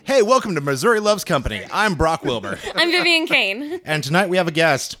Hey, welcome to Missouri Loves Company. I'm Brock Wilbur. I'm Vivian Kane. And tonight we have a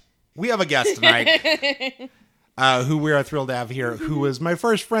guest. We have a guest tonight who we are thrilled to have here, who was my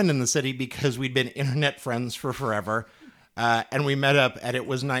first friend in the city because we'd been internet friends for forever. And we met up, and it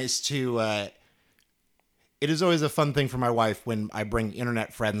was nice to... It is always a fun thing for my wife when I bring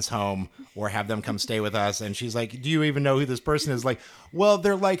internet friends home or have them come stay with us. And she's like, do you even know who this person is? Like, well,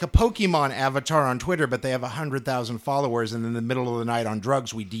 they're like a Pokemon avatar on Twitter, but they have 100,000 followers. And in the middle of the night on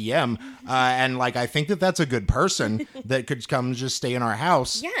drugs, we DM. And like, I think that that's a good person that could come just stay in our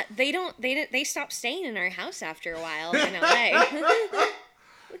house. Yeah, they stopped staying in our house after a while in LA.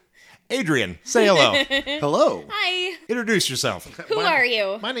 Adrian, say hello. Hello. Hi. Introduce yourself. Who are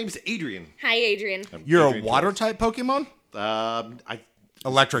you? My name's Adrian. Hi, Adrian. You're Adrian a water Torres. type Pokemon?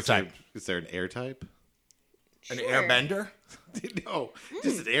 Electric type. Is there an air type? An Sure. airbender? No.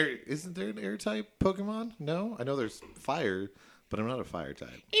 Just an air. Isn't there an air type Pokemon? No. I know there's fire, but I'm not a fire type.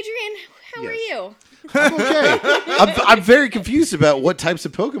 Adrian, how are Yes. you? I'm okay. I'm very confused about what types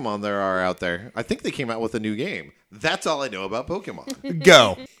of Pokemon there are out there. I think they came out with a new game. That's all I know about Pokemon.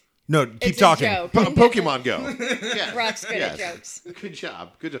 Go. No, keep It's talking. a joke. Pokemon Go. Yeah. Brock's good at Yes. jokes. Good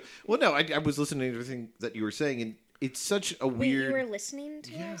job. Good job. Well, no, I was listening to everything that you were saying, and it's such a Wait, weird. you were listening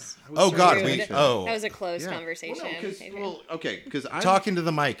to us? I was Oh, so God. Rude. We, oh. That was a closed Yeah. conversation. Adrian. Because I'm Talking to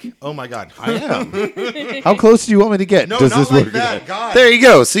the mic. Oh, my God. I am. How close do you want me to get? No, Does not this like work? that. God. There you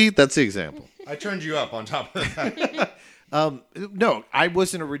go. See, that's the example. I turned you up on top of that. No, I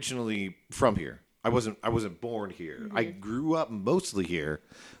wasn't originally from here. I wasn't born here. I grew up mostly here,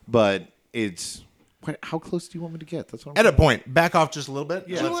 but it's. How close do you want me to get? That's what I'm Edit point. Back off just a little bit.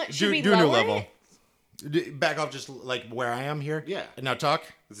 Yeah. Let's Should we do a new lower level. it? Back off just like where I am here. Yeah. And now talk.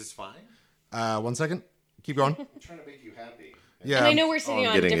 Is this fine? 1 second. Keep going. I'm trying to make you happy. Yeah. And I know we're sitting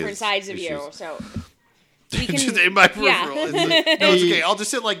I'm on getting different his sides of you, issues. so we can. Just in my peripheral. Yeah. No, it's okay. I'll just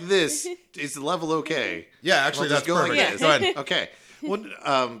sit like this. Is the level okay? Yeah, actually, I'll that's just go like perfect. this. Go ahead. Okay. Well,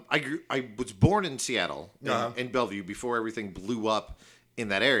 I was born in Seattle, in Bellevue, before everything blew up in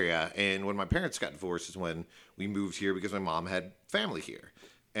that area. And when my parents got divorced is when we moved here because my mom had family here.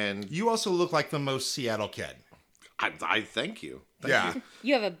 And You also look like the most Seattle kid. I thank you. Thank Yeah. you.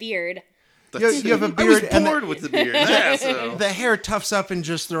 You have a beard. You have a I beard was and born with the beard. Yeah, so. the hair tufts up in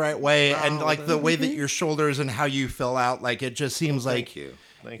just the right way, and like the way that your shoulders and how you fill out, like it just seems like Thank you.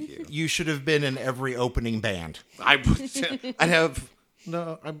 Thank you. you should have been in every opening band. I'd have.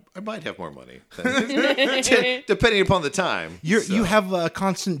 No, I might have more money, depending upon the time. You have a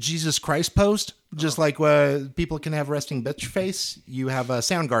constant Jesus Christ post, just like people can have resting bitch face. You have a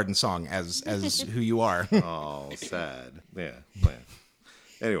Soundgarden song as who you are. Oh, sad. Yeah.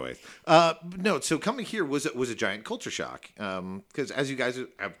 Anyways, no. So coming here was a giant culture shock because as you guys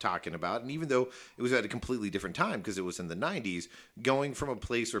have talking about, and even though it was at a completely different time because it was in the '90s, going from a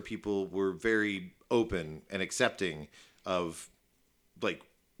place where people were very open and accepting of like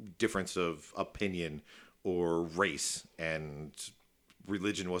difference of opinion or race and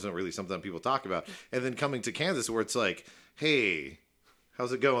religion wasn't really something that people talk about, and then coming to Kansas where it's like, hey.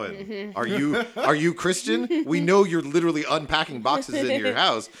 How's it going? Are you Christian? We know you're literally unpacking boxes in your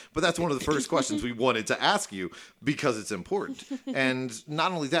house, but that's one of the first questions we wanted to ask you because it's important. And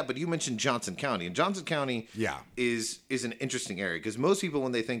not only that, but you mentioned Johnson County, and Johnson County is an interesting area because most people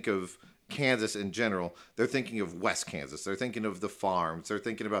when they think of Kansas in general, they're thinking of West Kansas. They're thinking of the farms. They're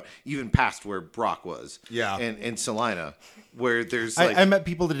thinking about even past where Brock was. Yeah. And Salina, where there's like... I met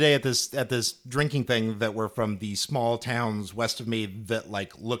people today at this drinking thing that were from the small towns west of me that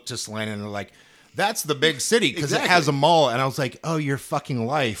like looked to Salina and they're like, that's the big city because it has a mall. And I was like, oh, your fucking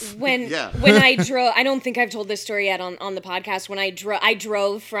life. When I drove, I don't think I've told this story yet on the podcast. When I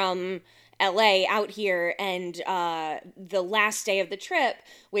drove from LA out here, and the last day of the trip,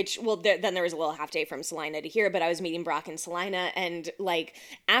 which then there was a little half day from Salina to here, but I was meeting Brock in Salina, and like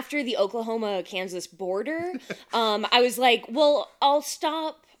after the Oklahoma-Kansas border, I was like, well, I'll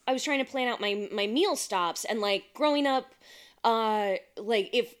stop. I was trying to plan out my meal stops, and like growing up. Like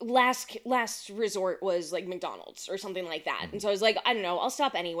if last resort was like McDonald's or something like that. And so I was like, I don't know, I'll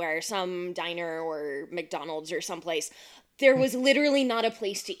stop anywhere, some diner or McDonald's or someplace. There was literally not a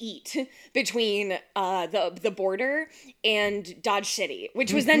place to eat between the border and Dodge City,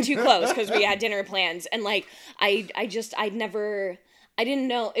 which was then too close because we had dinner plans. And like I didn't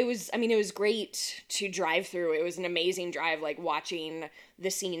know it was great to drive through. It was an amazing drive, like watching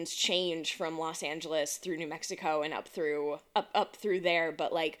the scenes change from Los Angeles through New Mexico and up through there.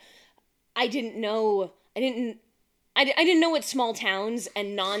 But like, I didn't know what small towns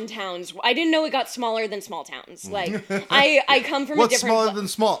and non-towns. I didn't know it got smaller than small towns. Like I come from What's a different. smaller than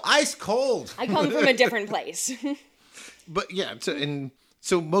small? Ice cold. I come from a different place. But yeah, and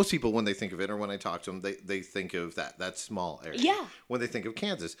So most people, when they think of it, or when I talk to them, they think of that small area. Yeah. When they think of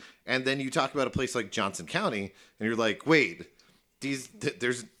Kansas, and then you talk about a place like Johnson County, and you're like, wait,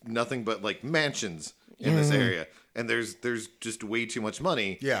 there's nothing but like mansions in this area, and there's just way too much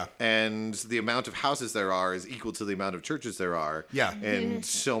money. Yeah. And the amount of houses there are is equal to the amount of churches there are. Yeah. And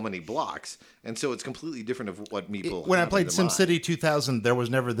so many blocks, and so it's completely different of what people. When I have played in their mind. SimCity 2000, there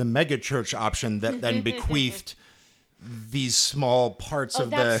was never the mega church option that then bequeathed these small parts of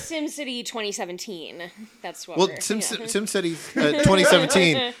that's the. SimCity 2017. That's what. Well, we're, SimCity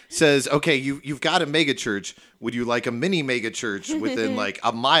 2017 says, okay, you've got a mega church. Would you like a mini mega church within like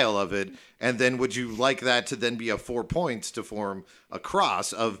a mile of it? And then would you like that to then be a 4 points to form a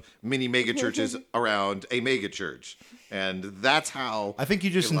cross of mini mega churches around a mega church? And that's how. I think you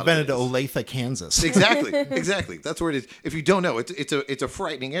just a lot of invented it is. Olathe, Kansas. Exactly. That's where it is. If you don't know, it's a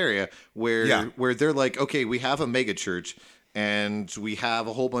frightening area where they're like, okay, we have a mega church and we have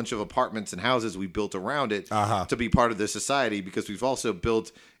a whole bunch of apartments and houses we built around it to be part of this society, because we've also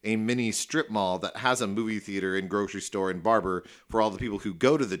built a mini strip mall that has a movie theater and grocery store and barber for all the people who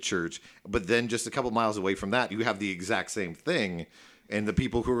go to the church. But then just a couple miles away from that, you have the exact same thing. And the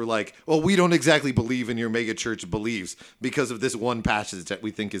people who are like, well, we don't exactly believe in your mega church beliefs because of this one passage that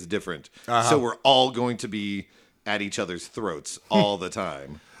we think is different. So we're all going to be at each other's throats all the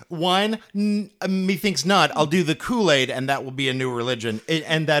time. One, methinks not. I'll do the Kool-Aid, and that will be a new religion.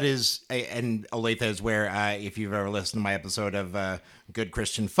 And that is, and Olathe is where, if you've ever listened to my episode of Good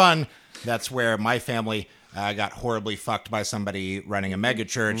Christian Fun, that's where my family got horribly fucked by somebody running a mega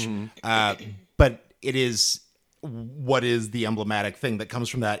church. But it is, what is the emblematic thing that comes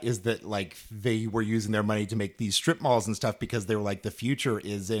from that is that like they were using their money to make these strip malls and stuff because they were like, the future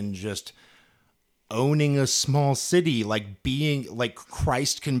is in just owning a small city, like being like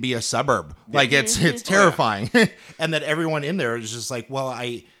Christ can be a suburb. Like it's terrifying. And that everyone in there is just like, well,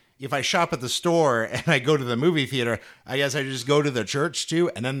 if I shop at the store and I go to the movie theater, I guess I just go to the church too,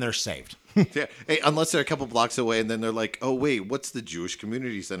 and then they're saved. Yeah. Hey, unless they're a couple blocks away and then they're like, oh wait, what's the Jewish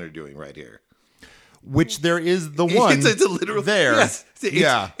Community Center doing right here? Which there is the one it's a literal there. Yes.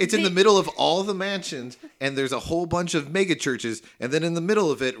 It's in the middle of all the mansions, and there's a whole bunch of mega churches, and then in the middle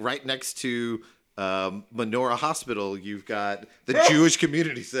of it, right next to Menorah Hospital, you've got the Jewish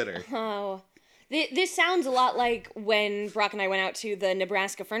Community Center. Oh. This sounds a lot like when Brock and I went out to the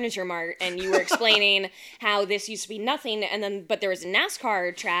Nebraska Furniture Mart and you were explaining how this used to be nothing, but there was a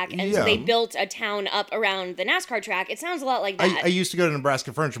NASCAR track, and so they built a town up around the NASCAR track. It sounds a lot like that. I used to go to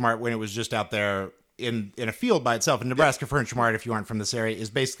Nebraska Furniture Mart when it was just out there in a field by itself. And Nebraska Furniture Mart, if you aren't from this area,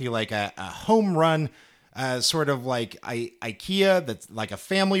 is basically like a home run, sort of like IKEA that's like a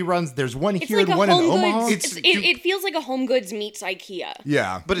family runs. There's one here like and one in Omaha. It feels like a Home Goods meets IKEA.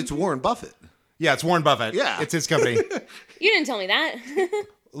 Yeah. But it's Warren Buffett. Yeah, it's Warren Buffett. Yeah. It's his company. You didn't tell me that.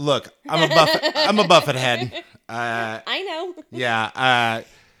 Look, I'm a Buffett head. I know. Yeah.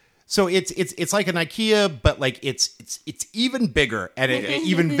 So it's like an IKEA, but like it's even bigger. And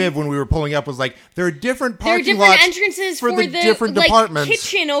even Viv, when we were pulling up, was like, there are different parking lots entrances for the different departments.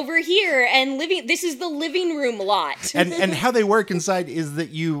 Kitchen over here and living. This is the living room lot. And how they work inside is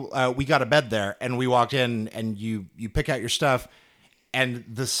that we got a bed there, and we walked in, and you pick out your stuff, and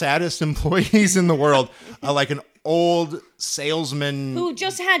the saddest employees in the world are like an old salesman who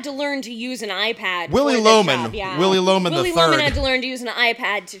just had to learn to use an iPad. Willie Loman. Willie Loman Willie III. Loman had to learn to use an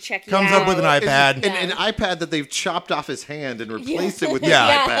iPad to check you out. Comes up with an iPad. An iPad that they've chopped off his hand and replaced it with the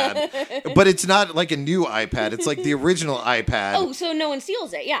iPad. But it's not like a new iPad. It's like the original iPad. Oh, so no one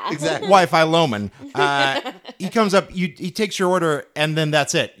steals it. Yeah. Exactly. Wi-Fi Loman. He comes up, he takes your order, and then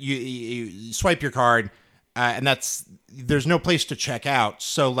that's it. You swipe your card, and there's no place to check out.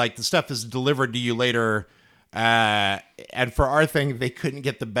 So like the stuff is delivered to you later. And for our thing, they couldn't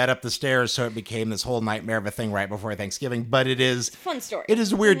get the bed up the stairs, so it became this whole nightmare of a thing right before Thanksgiving. But it is fun story. It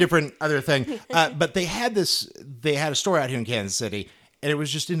is a weird, different other thing. But they had a store out here in Kansas City, and it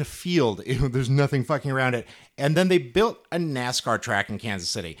was just in a field. There's nothing fucking around it. And then they built a NASCAR track in Kansas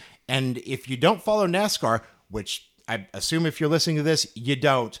City. And if you don't follow NASCAR, which I assume if you're listening to this, you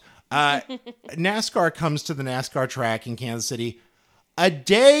don't. NASCAR comes to the NASCAR track in Kansas City a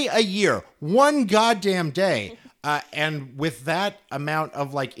day a year, one goddamn day. And with that amount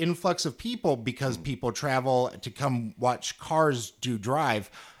of like influx of people, because people travel to come watch cars do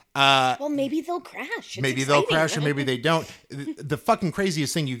drive. Well, maybe they'll crash. They'll crash, or maybe they don't. The fucking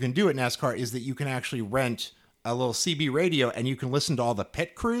craziest thing you can do at NASCAR is that you can actually rent a little CB radio and you can listen to all the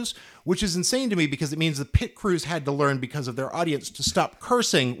pit crews, which is insane to me because it means the pit crews had to learn, because of their audience, to stop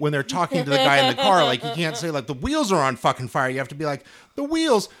cursing when they're talking to the guy in the car. Like, you can't say like, the wheels are on fucking fire. You have to be like, the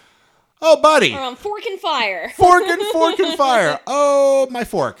wheels. Oh, buddy. Or on Fork and Fire. Fork and Fire. Oh, my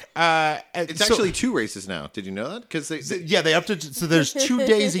fork. It's actually 2 races now. Did you know that? Because they up to, so there's 2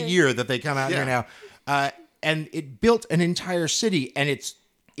 days a year that they come out here now. And it built an entire city, and it's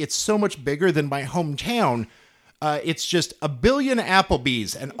so much bigger than my hometown. It's just a billion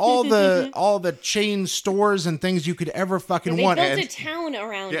Applebee's and all the chain stores and things you could ever fucking want. They built a town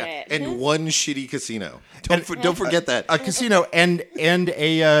around it. And one shitty casino. Don't forget that. A casino and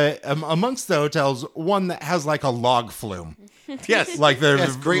amongst the hotels, one that has like a log flume. Yes. Like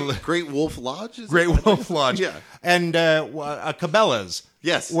the Great Wolf Lodge? Great Wolf Lodge. Yeah. And Cabela's.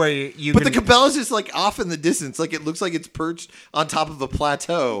 Yes. Where you But the Cabela's is like off in the distance. Like it looks like it's perched on top of a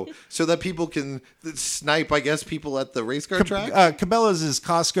plateau so that people can snipe, I guess, people at the race car track. Cabela's is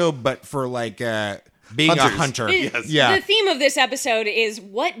Costco, but for like being Hunters. a hunter. Yes. Yeah. The theme of this episode is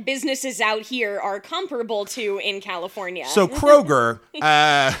what businesses out here are comparable to in California. So Kroger.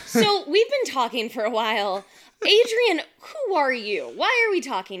 So we've been talking for a while. Adrian, who are you? Why are we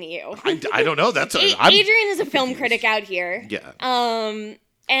talking to you? I don't know. Adrian is a film critic out here. Yeah.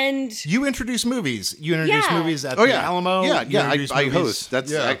 And You introduce movies. You introduce movies at Oh the yeah. Alamo. Yeah. You introduce I movies- host.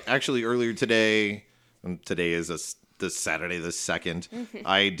 That's Yeah. actually earlier today. And today is this Saturday the 2nd.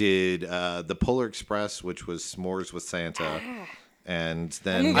 I did the Polar Express, which was S'mores with Santa. And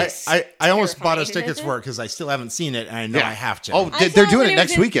then I almost bought us tickets for it because I still haven't seen it, and I know I have to. Oh, I they're saw doing when it it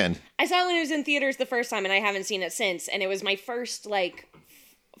next was in- weekend. I saw it when it was in theaters the first time, and I haven't seen it since. And it was my first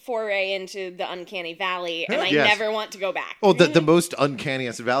foray into the uncanny valley, and I Yes. never want to go back. Oh, the most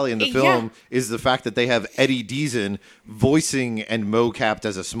uncanniest valley in the film is the fact that they have Eddie Deason voicing and mocapped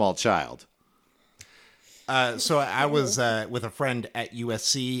as a small child. So I was with a friend at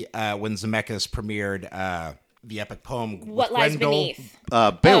USC when Zemeckis premiered the epic poem What with Lies Grendel, Beneath?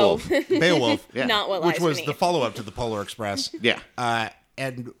 Beowulf. Beowulf, Not What Lies which was Beneath. the follow-up to the Polar Express. Yeah.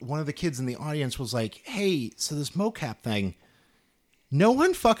 And one of the kids in the audience was like, "Hey, so this mocap thing, no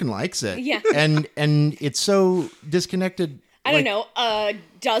one fucking likes it. Yeah. and it's so disconnected." I don't know. A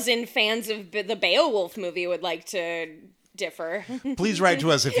dozen fans of the Beowulf movie would like to differ. Please write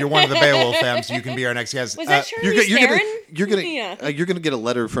to us if you're one of the Beowulf fans. You can be our next guest. Was that Charlize Theron? You're gonna get a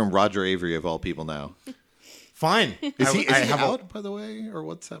letter from Roger Avery of all people now. Fine. Is he have out, by the way, or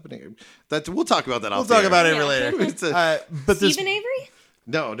what's happening? We'll talk about that. We'll talk about it later. But this Stephen Avery?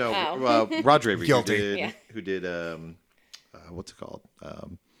 No, Oh. Roger Avery Guilty. who did what's it called?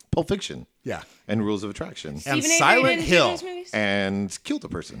 Pulp Fiction. Yeah. And Rules of Attraction. And Stephen Avery Silent didn't do Hill. those movies? And killed a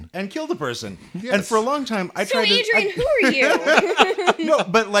person. And killed a person. Yes. And for a long time, I So tried Adrian, who are you? to. No,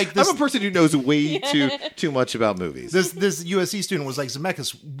 but like this. I'm a person who knows way too much about movies. This USC student was like,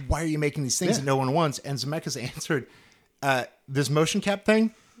 Zemeckis, why are you making these things that no one wants? And Zemeckis answered, this motion cap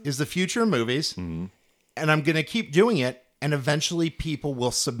thing is the future of movies, and I'm going to keep doing it, and eventually people will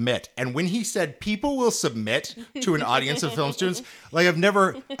submit. And when he said people will submit to an audience of film students, like I've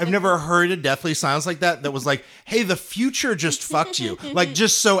never heard a deathly silence like that was like, hey, the future just fucked you. Like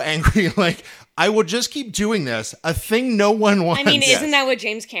just so angry. Like I will just keep doing this, a thing no one wants. I mean, isn't that what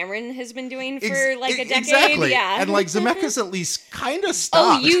James Cameron has been doing for a decade? Exactly. Yeah. And like Zemeckis at least kind of Oh,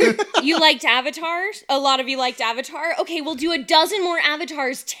 stopped. you liked Avatar? A lot of you liked Avatar? Okay, we'll do a dozen more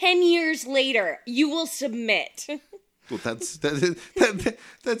Avatars 10 years later. You will submit. Well, that's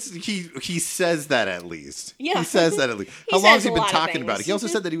he says that at least. Yeah. He says that at least. He How long has says he a been lot of talking about it? things. He also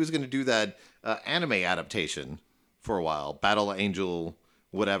said that he was going to do that anime adaptation for a while. Battle Angel,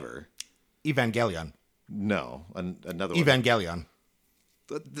 whatever. Evangelion. No, another one. Evangelion.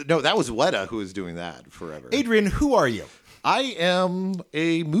 No, that was Weta who was doing that forever. Adrian, who are you? I am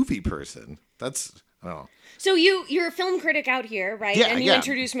a movie person. So you're a film critic out here, right? Yeah, and you yeah.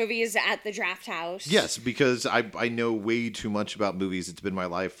 introduce movies at the Drafthouse. Yes, because I know way too much about movies. It's been my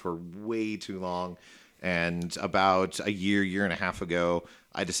life for way too long. And about a year and a half ago,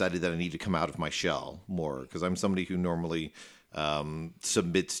 I decided that I need to come out of my shell more because I'm somebody who normally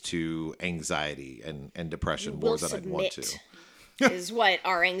submits to anxiety and depression more than I'd want to. Is what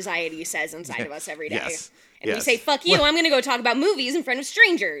our anxiety says inside of us every day. Yes. And we Yes. say, fuck you, I'm going to go talk about movies in front of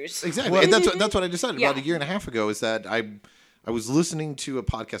strangers. Exactly. And that's what I decided Yeah. about a year and a half ago is that I was listening to a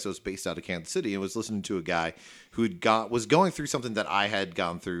podcast that was based out of Kansas City and was listening to a guy who was going through something that I had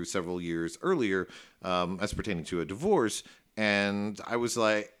gone through several years earlier as pertaining to a divorce. And I was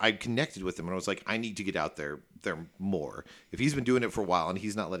like, I connected with him and I was like, I need to get out there more. If he's been doing it for a while and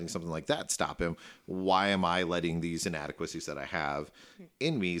he's not letting something like that stop him, why am I letting these inadequacies that I have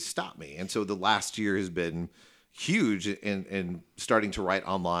in me stop me? And so the last year has been huge in starting to write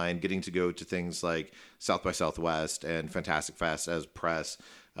online, getting to go to things like South by Southwest and Fantastic Fest as press,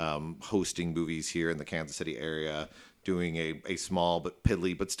 hosting movies here in the Kansas City area, doing a small but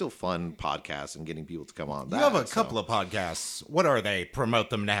piddly but still fun podcast and getting people to come on. You have a couple of podcasts. What are they? Promote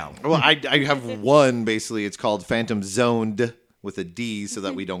them now. Well, I have one, basically. It's called Phantom Zoned with a D so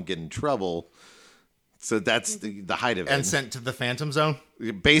that we don't get in trouble. So that's the height of it. And sent to the Phantom Zone?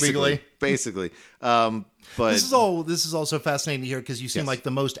 Basically. But This is also fascinating to hear because you seem like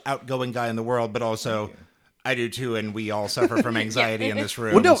the most outgoing guy in the world, but also I do too, and we all suffer from anxiety in this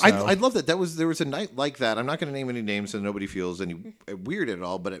room. Well, no, so. I love that. There was a night like that. I'm not going to name any names so nobody feels any weird at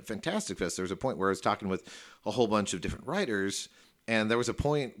all, but at Fantastic Fest, there was a point where I was talking with a whole bunch of different writers, and there was a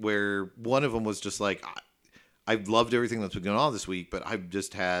point where one of them was just like, I've loved everything that's been going on this week, but I've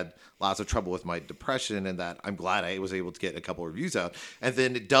just had lots of trouble with my depression, and that I'm glad I was able to get a couple of reviews out. And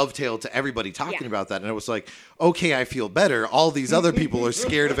then it dovetailed to everybody talking about that, and it was like, okay, I feel better. All these other people are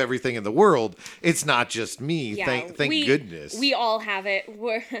scared of everything in the world. It's not just me. Yeah, thank goodness. We all have it.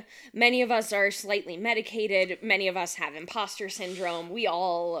 Many of us are slightly medicated. Many of us have imposter syndrome. We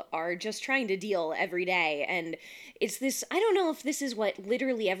all are just trying to deal every day. And it's this, I don't know if this is what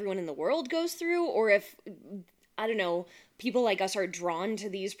literally everyone in the world goes through, or if, I don't know, people like us are drawn to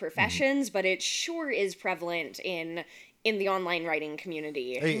these professions, but it sure is prevalent in the online writing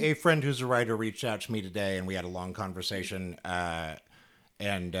community. A friend who's a writer reached out to me today, and we had a long conversation,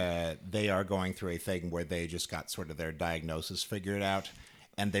 and they are going through a thing where they just got sort of their diagnosis figured out,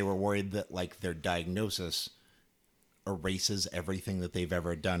 and they were worried that, like, their diagnosis erases everything that they've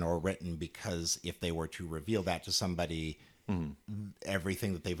ever done or written, because if they were to reveal that to somebody,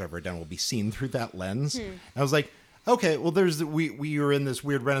 everything that they've ever done will be seen through that lens. I was like, okay, well, we are in this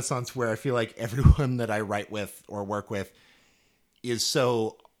weird renaissance where I feel like everyone that I write with or work with is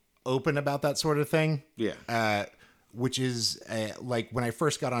so open about that sort of thing. Yeah. Which is like when I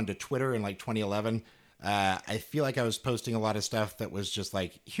first got onto Twitter in like 2011, I feel like I was posting a lot of stuff that was just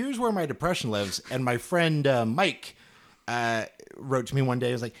like, here's where my depression lives. And my friend Mike wrote to me one day.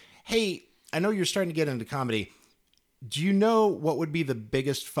 He was like, hey, I know you're starting to get into comedy. Do you know what would be the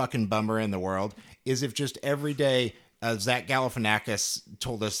biggest fucking bummer in the world? Is if just every day Zach Galifianakis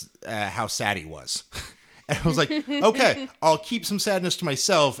told us how sad he was. And I was like, okay, I'll keep some sadness to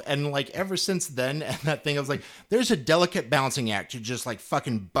myself. And like ever since then, and that thing, I was like, there's a delicate balancing act to just like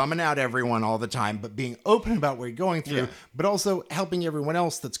fucking bumming out everyone all the time, but being open about what you're going through, but also helping everyone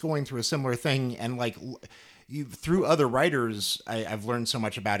else that's going through a similar thing. And like through other writers, I've learned so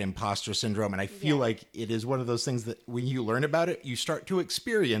much about imposter syndrome, and I feel like it is one of those things that when you learn about it, you start to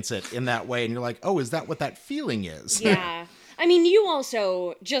experience it in that way, and you're like, oh, is that what that feeling is? Yeah. I mean, you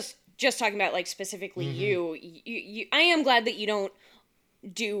also, just talking about, like, specifically you, I am glad that you don't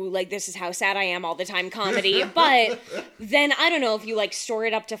do, like, this is how sad I am all the time comedy, but then I don't know if you, like, store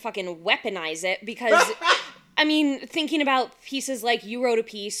it up to fucking weaponize it, because... I mean, thinking about pieces like you wrote a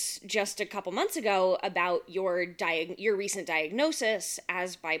piece just a couple months ago about your recent diagnosis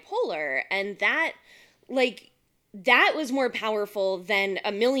as bipolar, and that was more powerful than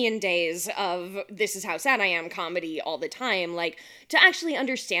a million days of this is how sad I am comedy all the time. Like, to actually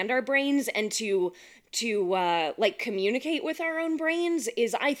understand our brains and to like communicate with our own brains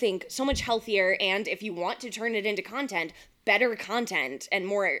is, I think, so much healthier, and if you want to turn it into content, better content and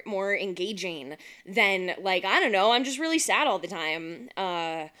more engaging than, like, I don't know, I'm just really sad all the time.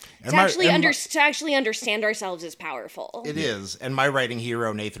 To actually understand ourselves is powerful. It is. And my writing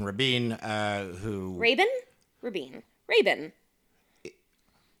hero, Nathan Rabin, who... Rabin? Nathan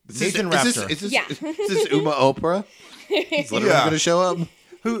Raptor. Is this Uma Oprah? Is Letterman going to show up?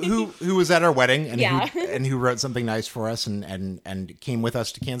 Who was at our wedding and who wrote something nice for us and came with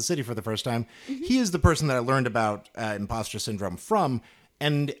us to Kansas City for the first time. Mm-hmm. He is the person that I learned about imposter syndrome from,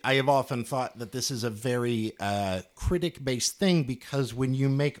 and I have often thought that this is a very critic-based thing, because when you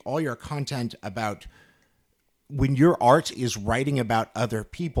make all your content about, when your art is writing about other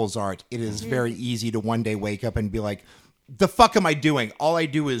people's art, it is very easy to one day wake up and be like, the fuck am I doing? All I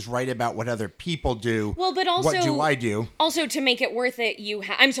do is write about what other people do. Well, but also, what do I do? Also, to make it worth it,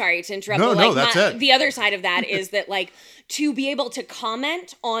 I'm sorry to interrupt. No, but like, that's it. The other side of that is that, like, to be able to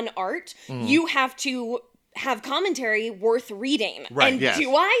comment on art, you have to have commentary worth reading. Right. And yes.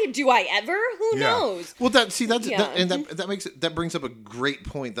 do I ever? Who knows? Well, that brings up a great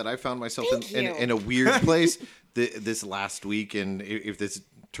point that I found myself in a weird place this last week, and if this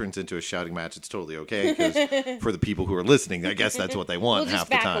turns into a shouting match, it's totally okay. Because for the people who are listening, I guess that's what they want We'll half just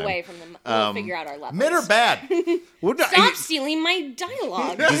the back time. away from them. We'll figure out our levels. Men are bad. Stop stealing my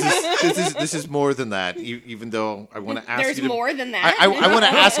dialogue. This is more than that. Even though I want to ask There's you to, more than that. I want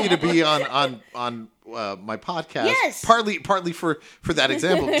to ask you to be on my podcast. Yes. Partly for that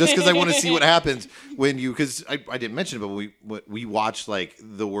example, just because I want to see what happens when you, because I didn't mention it, but we watch like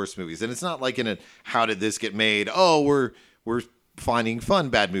the worst movies, and it's not like in a how did this get made? Oh, we're finding fun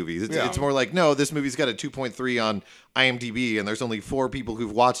bad movies. It's more like, no, this movie's got a 2.3 on IMDb, and there's only 4 people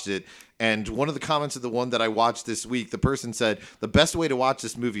who've watched it. And one of the comments of the one that I watched this week, the person said, the best way to watch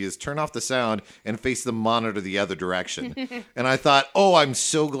this movie is turn off the sound and face the monitor the other direction. And I thought, oh, I'm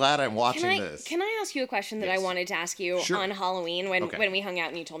so glad I'm watching this. Can I ask you a question that I wanted to ask you on Halloween when we hung out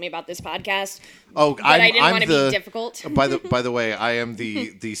and you told me about this podcast? Oh, I didn't want to be difficult. By the way, I am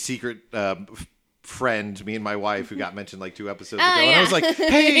the secret friend, me and my wife, who got mentioned like 2 episodes ago. And I was like,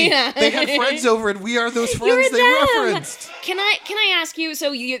 hey, they had friends over and we are those friends they referenced. Can I ask you,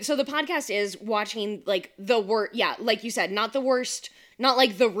 so the podcast is watching like the worst, like you said, not the worst, not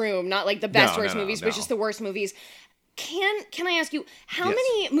like The Room, not like the best worst movies, but just the worst movies. Can I ask you, how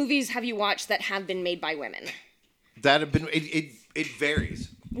many movies have you watched that have been made by women? That have been, it varies.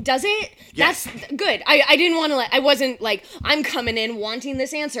 Does it? Yes. That's good. I didn't want to I wasn't like, I'm coming in wanting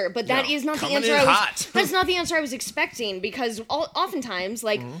this answer, but that is not the answer that's not the answer I was expecting, because oftentimes,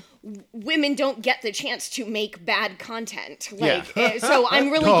 like, women don't get the chance to make bad content. Like, so I'm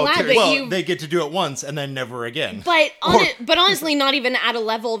really glad that they get to do it once and then never again. But honestly, not even at a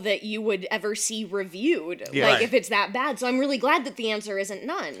level that you would ever see reviewed. If it's that bad. So I'm really glad that the answer isn't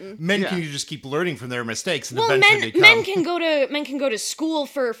none. Men can just keep learning from their mistakes and eventually men can go to school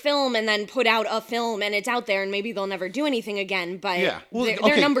for film and then put out a film and it's out there and maybe they'll never do anything again. But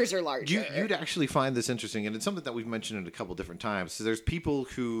their numbers are larger. You'd actually find this interesting, and it's something that we've mentioned it a couple different times. So there's people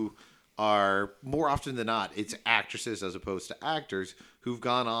who are, more often than not, it's actresses as opposed to actors who've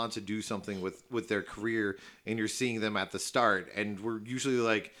gone on to do something with their career, and you're seeing them at the start, and we're usually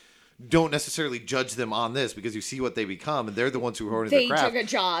like, don't necessarily judge them on this because you see what they become, and they're the ones who are honing their craft. They took a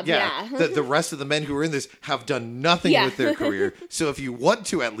job, The rest of the men who are in this have done nothing with their career. So if you want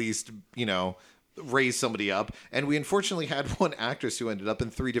to at least, raise somebody up, and we unfortunately had one actress who ended up in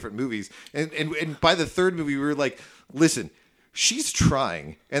 3 different movies, and by the 3rd movie we were like, listen, she's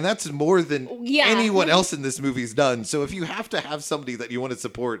trying, and that's more than anyone else in this movie's done. So if you have to have somebody that you want to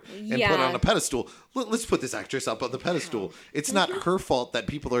support and put on a pedestal, let's put this actress up on the pedestal. It's not her fault that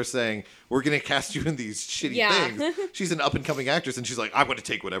people are saying, we're going to cast you in these shitty things. She's an up-and-coming actress, and she's like, I'm going to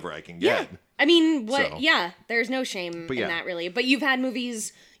take whatever I can get. I mean, there's no shame in that, really. But you've had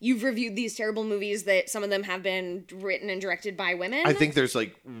movies, you've reviewed these terrible movies that some of them have been written and directed by women. I think there's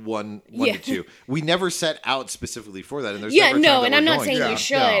like one to 2. We never set out specifically for that, and there's never and I'm not saying you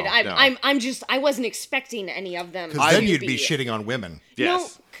should. No. I wasn't expecting any of them. Because then you'd be shitting on women.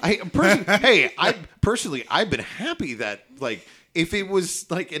 Yes. Personally, I've been happy that, like, if it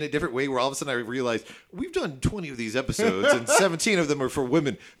was like in a different way where all of a sudden I realized we've done 20 of these episodes and 17 of them are for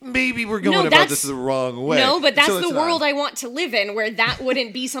women, maybe we're going about this the wrong way. No, but that's the world I want to live in, where that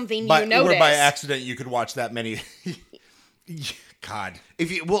wouldn't be something you notice. Where by accident you could watch that many. God.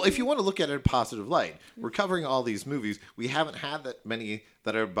 If you want to look at it in a positive light, we're covering all these movies. We haven't had that many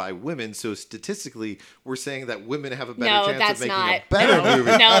that are by women, so statistically, we're saying that women have a better chance of making a better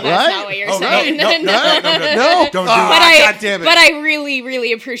movie. No, that's not what you're saying. No, don't do it. God damn it. But I really,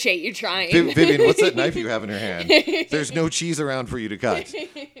 really appreciate you trying. Vivian, what's that knife you have in your hand? There's no cheese around for you to cut.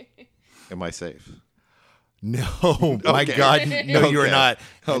 Am I safe? No, my God, no, you are not.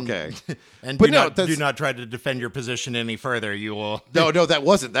 Okay, and do not try to defend your position any further. You will. No, that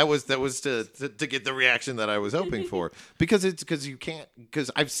wasn't. That was to get the reaction that I was hoping for, because you can't. Because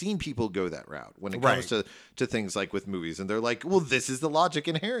I've seen people go that route when it comes to things like with movies, and they're like, well, this is the logic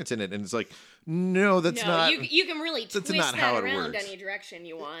inherent in it, and it's like, no, that's not. You can really twist that around any direction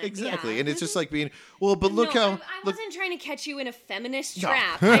you want. Exactly, and it's just like being but look how. I wasn't trying to catch you in a feminist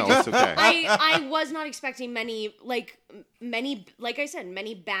trap. No, it's okay. I was not expecting many, like I said,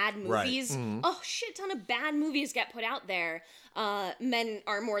 many bad movies. Right. Mm-hmm. Oh, shit ton of bad movies get put out there. Men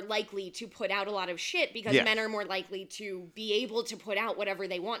are more likely to put out a lot of shit because men are more likely to be able to put out whatever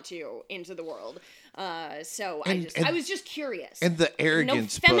they want to into the world. So I was just curious. And the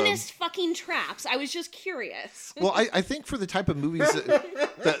arrogance. No feminist fucking traps. I was just curious. Well, I think for the type of movies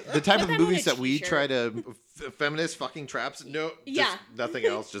the type of movies that we try to feminist fucking traps. No, just nothing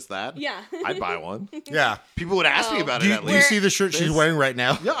else, just that. Yeah. I'd buy one. Yeah. People would ask me about it at least. Do you see the shirt she's wearing right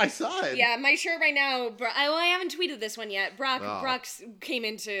now? Yeah, I saw it. Yeah, my shirt right now, I haven't tweeted this one yet. Brock, Brock came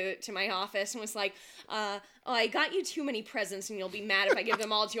into my office and was like, I got you too many presents and you'll be mad if I give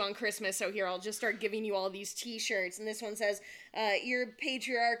them all to you on Christmas, so here, I'll just start giving you all these t-shirts. And this one says, your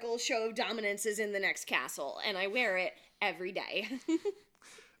patriarchal show of dominance is in the next castle. And I wear it every day.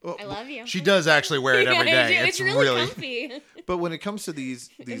 Well, I love you. She does actually wear it every day. It's really comfy. But when it comes to these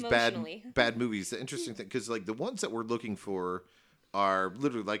bad movies, the interesting thing, because like the ones that we're looking for are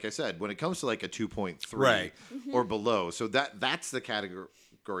literally, like I said, when it comes to like a 2.3 or below. So that's the category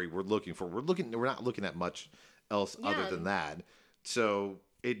we're looking for. We're not looking at much else other than that. So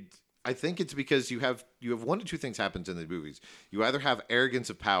I think it's because you have one of two things happens in the movies. You either have arrogance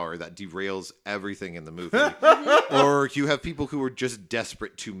of power that derails everything in the movie, or you have people who are just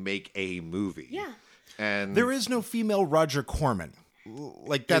desperate to make a movie. Yeah. And there is no female Roger Corman.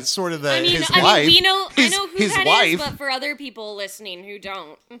 Like that's sort of the his wife. I know who that is, but for other people listening who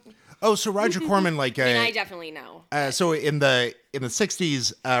don't. Oh, so Roger Corman, like I definitely know. So in the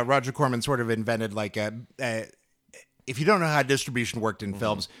 60s, Roger Corman sort of invented like if you don't know how distribution worked in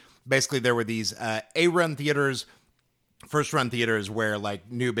films, basically there were these A-run theaters, first-run theaters where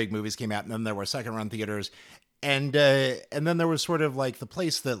like new big movies came out, and then there were second-run theaters. And then there was sort of like the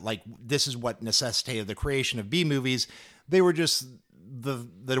place that like this is what necessitated the creation of B movies. They were just the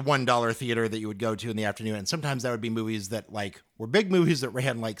 $1 theater that you would go to in the afternoon, and sometimes that would be movies that like were big movies that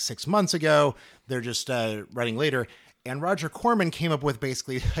ran like 6 months ago. They're just running later. And Roger Corman came up with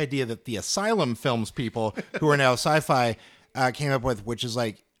basically the idea that the Asylum Films people, who are now Sci-Fi, came up with, which is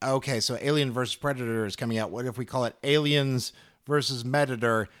like, okay, so Alien versus Predator is coming out. What if we call it Aliens versus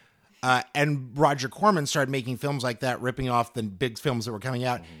Predator? And Roger Corman started making films like that, ripping off the big films that were coming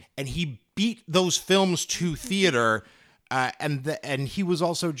out, and he beat those films to theater. And he was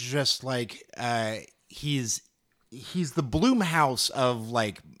also just like he's the Blumhouse of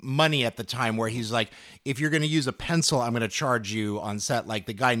like money at the time, where he's like, if you're going to use a pencil, I'm going to charge you on set. Like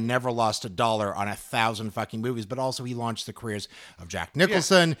the guy never lost $1 on 1,000 fucking movies, but also he launched the careers of Jack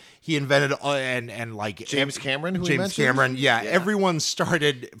Nicholson. Yeah. He invented and like James Cameron. Yeah, everyone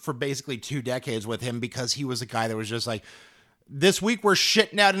started for basically 2 decades with him because he was a guy that was just like, this week we're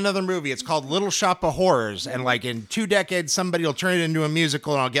shitting out another movie. It's called Little Shop of Horrors. And like in 2 decades, somebody will turn it into a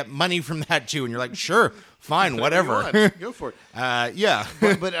musical and I'll get money from that too. And you're like, sure, fine, whatever. Go for it. Yeah.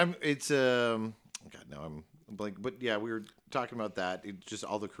 but it's, God, no, I'm blank. But yeah, we were talking about that. It's just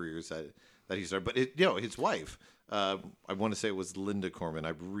all the careers that he started. But his wife, I want to say it was Linda Corman.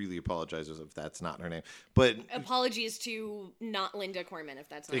 I really apologize if that's not her name. But apologies to not Linda Corman if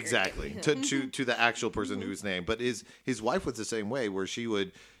that's not exactly her name. to the actual person whose name. But his wife was the same way, where he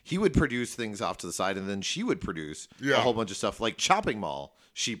would produce things off to the side, and then she would produce a whole bunch of stuff like Chopping Mall.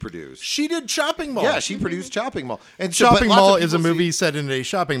 She produced. She did Chopping Mall. Yeah, she produced Chopping Mall. And Chopping Mall is a movie set in a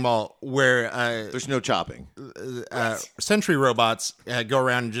shopping mall where there's no chopping. Sentry robots go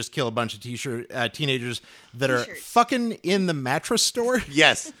around and just kill a bunch of teenagers that are fucking in the mattress store.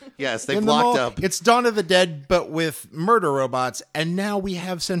 Yes, they've locked up. It's Dawn of the Dead, but with murder robots. And now we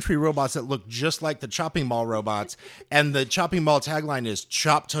have Sentry robots that look just like the Chopping Mall robots. And the Chopping Mall tagline is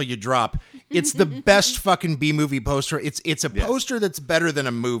 "Chop till you drop." It's the best fucking B-movie poster. It's a poster that's better than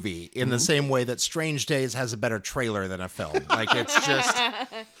a movie in the same way that Strange Days has a better trailer than a film. Like it's just.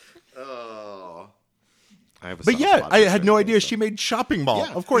 Oh. But yeah, I had no idea she made Chopping Mall.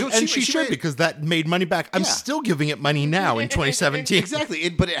 Yeah. Of course, and she should because that made money back. I'm still giving it money now in 2017. Exactly,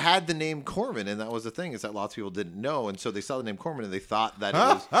 but it had the name Corman, and that was the thing, is that lots of people didn't know, and so they saw the name Corman and they thought that it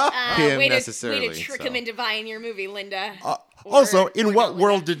was him necessarily. Way to trick him into buying your movie, Linda. Also, in what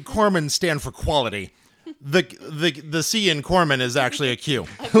world did Corman stand for quality? The C in Corman is actually a Q.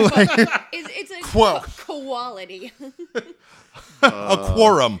 It's a quality. A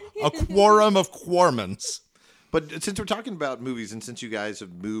quorum of Cormans. But since we're talking about movies, and since you guys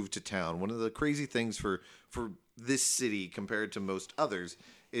have moved to town, one of the crazy things for this city compared to most others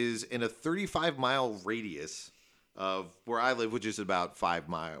is in a 35-mile radius of where I live, which is about 10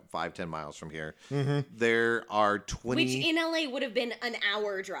 miles from here. There are 20. Which in LA would have been an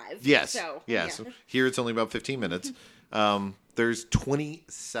hour drive. Yes. So, yes. Yeah. Here it's only about 15 minutes. There's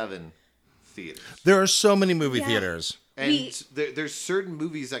 27 theaters. There are so many movie theaters. And there's certain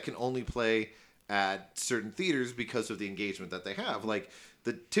movies that can only play at certain theaters because of the engagement that they have. Like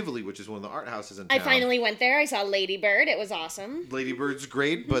the Tivoli, which is one of the art houses in town. I finally went there. I saw Lady Bird. It was awesome. Lady Bird's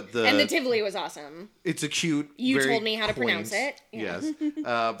great, but and the Tivoli was awesome. It's a cute. You very told me how to quaint, pronounce it. Yeah.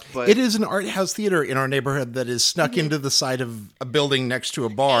 Yes, but It is an art house theater in our neighborhood that is snuck into the side of a building next to a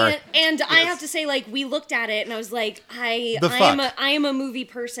bar. And I have to say, like, we looked at it and I was like, I am a movie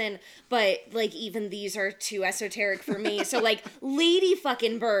person, but like even these are too esoteric for me. So like Lady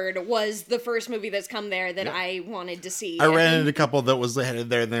fucking Bird was the first movie that's come there that I wanted to see. I ran into a couple that was headed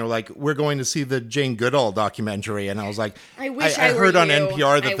there, and they were like, "We're going to see the Jane Goodall documentary," and I was like, I wish I I were heard on you.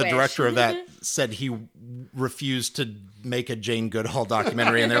 NPR that I the wish. director of that said he refused to make a Jane Goodall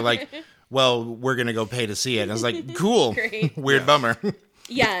documentary, and they're like, "Well, we're gonna go pay to see it." And I was like, "Cool, Great. weird bummer."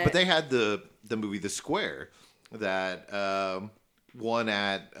 Yeah. But they had the movie The Square that won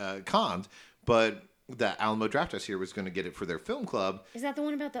at Cannes, but the Alamo Drafthouse here was going to get it for their film club. Is that the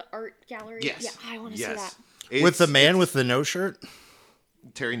one about the art gallery? Yes. Yeah, I want to see that. With the man with the no shirt.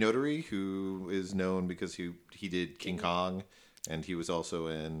 Terry Notary, who is known because he did King Kong, and he was also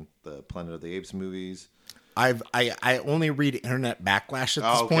in the Planet of the Apes movies. I only read internet backlash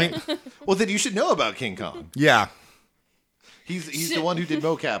at this point. Well, then you should know about King Kong. Yeah. He's the one who did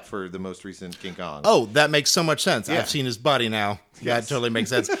mocap for the most recent King Kong. Oh, that makes so much sense. Yeah. I've seen his body now. Yeah, Yes. it totally makes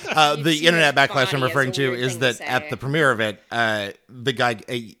sense. You've The seen internet his backlash I'm body is referring a to weird is thing that to at say. the premiere of it, the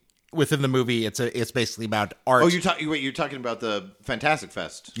guy within the movie, it's basically about art. Oh, you're talking about the Fantastic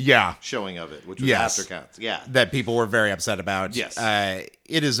Fest Yeah. showing of it, which was Yes. after Cats. Yeah. That people were very upset about. Yes.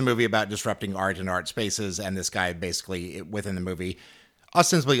 It is a movie about disrupting art and art spaces, and this guy basically within the movie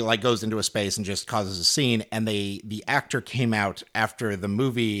ostensibly like goes into a space and just causes a scene, and the actor came out after the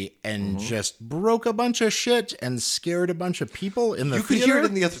movie and just broke a bunch of shit and scared a bunch of people in the You could theater. hear it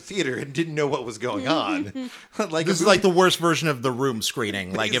in the other theater and didn't know what was going on. Like This is like the worst version of the Room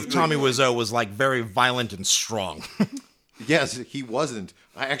screening. Like if Tommy Wiseau was like very violent and strong. Yes, he wasn't.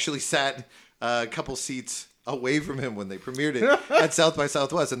 I actually sat a couple seats away from him when they premiered it at South by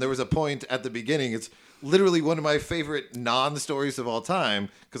Southwest, and there was a point at the beginning. It's literally one of my favorite non-stories of all time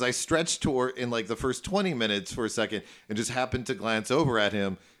because I stretched toward in like the first 20 minutes for a second and just happened to glance over at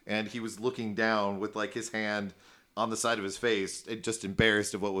him, and he was looking down with like his hand on the side of his face, just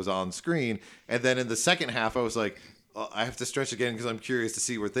embarrassed of what was on screen. And then in the second half, I was like, I have to stretch again because I'm curious to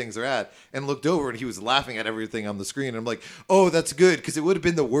see where things are at, and looked over and he was laughing at everything on the screen. And I'm like, oh, that's good, because it would have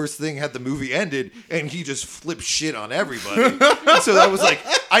been the worst thing had the movie ended and he just flipped shit on everybody. So I was like,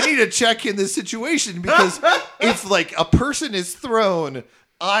 I need to check in this situation, because if like a person is thrown,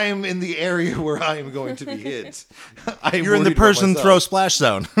 I'm in the area where I am going to be hit. You're in the person throw splash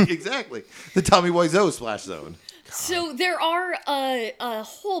zone. Exactly. The Tommy Wiseau splash zone. So there are a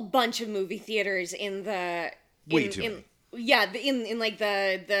whole bunch of movie theaters in the Way too many. in like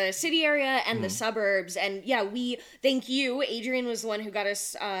the city area and the suburbs, and we thank you. Adrian was the one who got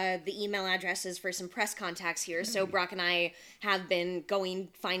us the email addresses for some press contacts here. So Brock and I have been going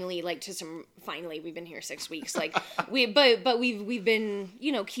finally we've been here 6 weeks, like we've been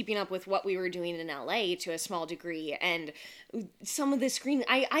keeping up with what we were doing in LA to a small degree, and some of the screen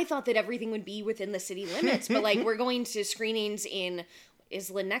I thought that everything would be within the city limits, but like we're going to screenings in. Is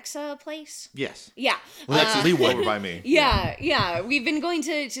Lenexa a place? Yes. Yeah. Well, that's over by me. Yeah. We've been going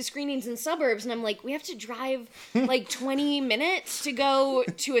to screenings in suburbs, and I'm like, we have to drive like 20 minutes to go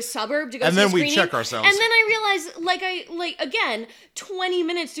to a suburb to go And see then a we screening. check ourselves. And then I realized, again, 20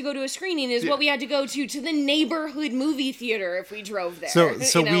 minutes to go to a screening is what we had to go to the neighborhood movie theater if we drove there.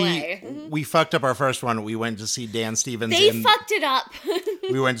 So in LA. we fucked up our first one. We went to see Dan Stevens. They fucked it up.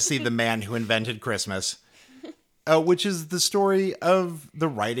 We went to see The Man Who Invented Christmas. Which is the story of the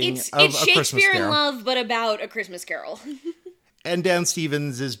writing It's of A Christmas Shakespeare in Carol. Love, but about A Christmas Carol. And Dan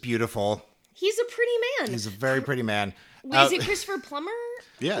Stevens is beautiful. He's a pretty man. He's a very pretty man. Is it Christopher Plummer?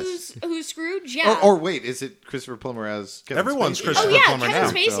 Yes. Who's Scrooge? Yeah. Or wait, is it Christopher Plummer as Kevin Everyone's Spacey? Christopher Oh yeah, Plummer Kevin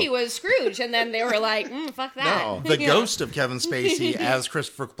now, Spacey so- was Scrooge, and then they were like, "Fuck that." No. The Yeah. ghost of Kevin Spacey as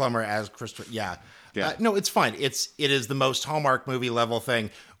Christopher Plummer as Christopher. Yeah. Yeah. No, it's fine. It is the most Hallmark movie level thing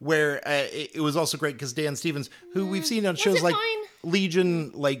where it was also great because Dan Stevens, who we've seen on shows it like fine?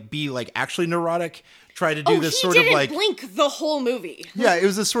 Legion, be actually neurotic, try to do this sort of didn't blink the whole movie. Yeah, it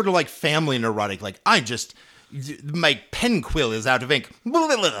was this sort of family neurotic. My pen quill is out of ink. And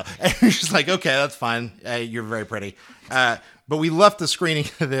you're just like, okay, that's fine. You're very pretty. But we left the screening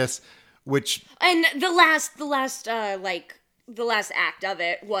of this, which And the last act of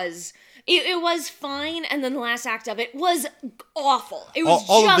it was. It was fine, and then the last act of it was awful. It was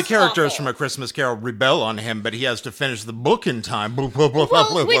all of the just characters awful. from A Christmas Carol rebel on him, but he has to finish the book in time. Well,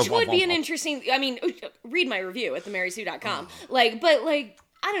 which would be an interesting. I mean, read my review at themarysue.com.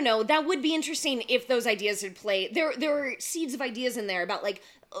 I don't know. That would be interesting if those ideas had played. There were seeds of ideas in there about like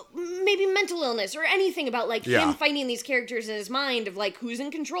maybe mental illness or anything about like him fighting these characters in his mind of like who's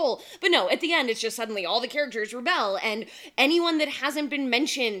in control. But no, at the end it's just suddenly all the characters rebel, and anyone that hasn't been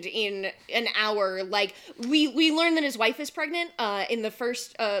mentioned in an hour, like we learn that his wife is pregnant in the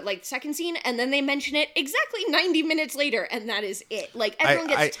first like second scene, and then they mention it exactly 90 minutes later, and that is it. Like everyone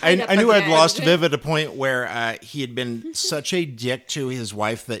gets tied up. I knew at I'd the lost end. Viv at a point where he had been such a dick to his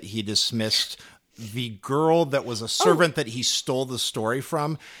wife that he dismissed the girl that was a servant that he stole the story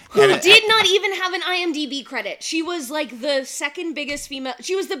from. Who did not even have an IMDb credit. She was like the second biggest female.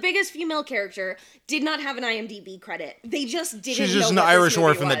 She was the biggest female character. Did not have an IMDb credit. They just didn't. She's just know an what Irish this movie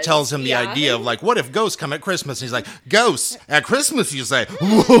orphan that was. tells him the idea of like, what if ghosts come at Christmas? And he's like, ghosts at Christmas, you say.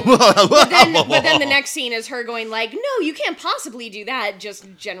 But then the next scene is her going like, no, you can't possibly do that. Just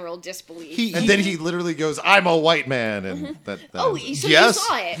general disbelief. And then he literally goes, "I'm a white man," and that. So Yes, you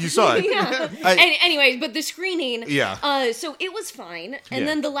saw it. you saw it. Yeah. Anyways, but the screening. Yeah. So it was fine, and Yeah.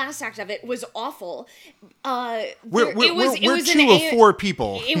 then the last act of it was awful. We're an two of four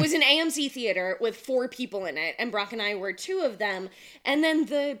people. It was an AMC theater with 4 people in it, and Brock and I were 2 of them. And then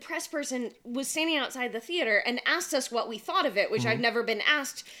the press person was standing outside the theater and asked us what we thought of it, which I've never been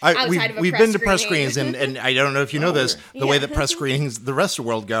asked outside of a we've press been to press screening. screenings, and I don't know if you know this, the way Yeah. that press screenings the rest of the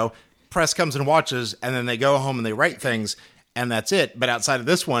world go, press comes and watches, and then they go home and they write things, and that's it. But outside of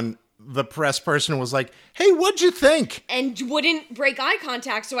this one, the press person was like, hey, what'd you think? And wouldn't break eye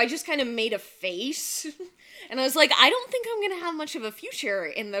contact, so I just kind of made a face. And I was like, I don't think I'm going to have much of a future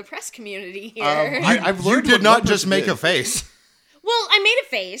in the press community here. I've You learned did what not one just person make did. a face. Well, I made a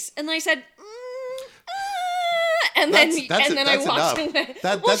face, and then I said, and then I walked enough. away.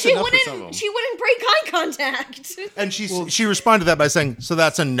 That's she enough for wouldn't. some of them. She wouldn't break eye contact. And she responded to that by saying, so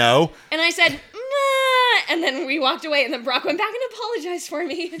that's a no? And I said, and then we walked away, and then Brock went back and apologized for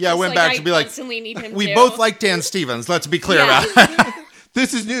me. Yeah, I went back to be like, constantly need him we to. both like Dan Stevens. Let's be clear Yeah. about it.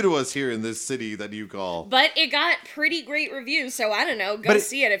 This is new to us here in this city that you call. But it got pretty great reviews, so I don't know. Go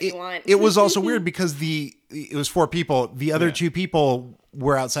see it if you want. It was also weird because it was 4 people. The other 2 people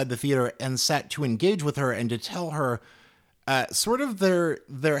were outside the theater and sat to engage with her and to tell her sort of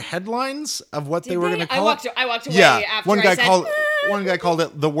their headlines of what they were going to call it. I walked away Yeah, after one guy I said, called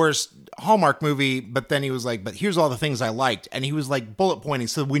it the worst Hallmark movie, but then he was like, but here's all the things I liked. And he was like bullet pointing.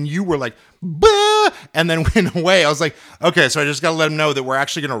 So when you were like, bah, and then went away, I was like, okay, so I just got to let him know that we're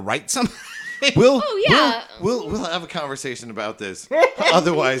actually going to write something. We'll yeah. have a conversation about this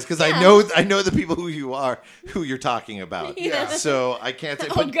otherwise, because I know the people who you're talking about. Yeah. So I can't say.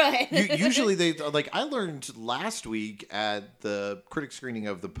 Oh, good. Usually they like. I learned last week at the critic screening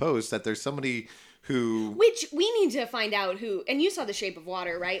of The Post that there's somebody who. Which we need to find out who. And you saw The Shape of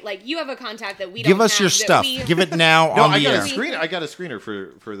Water, right? Like you have a contact that we don't Give us have, your that stuff. we- Give it now No, on I the got air. a screener. I got a screener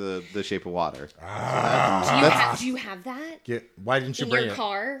for the Shape of Water. Do you have that? Why didn't you In bring your it?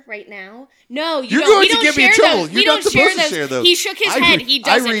 car right now? No, you You're don't. going We to don't get me in share trouble. those. You're We not don't supposed to share those. He shook his head. He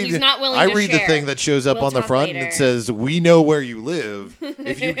doesn't. He's not willing to share. I read the thing that shows up We'll on the talk front and later. it says, "We know where you live.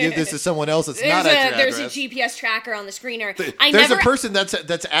 If you give this to someone else, it's not at your There's address." a GPS tracker on the screener. There's a person that's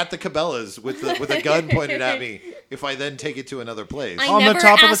at the Cabela's with a gun pointed at me. If I then take it to another place, I On the never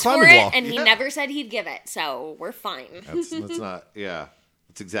top of the asked for climbing it, wall. and he never said he'd give it, so we're fine. that's not. Yeah,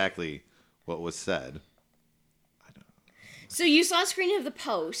 that's exactly what was said. So you saw a screening of The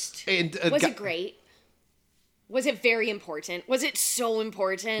Post. And Was it great? Was it very important? Was it so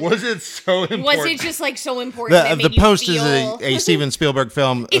important? Was it so important? Was it just like so important? that The made you Post feel... is a Steven Spielberg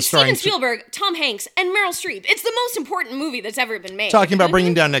film. It's starring Steven Spielberg, Tom Hanks, and Meryl Streep. It's the most important movie that's ever been made. talking about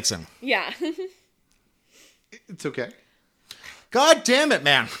bringing down Nixon. Yeah. It's okay. God damn it,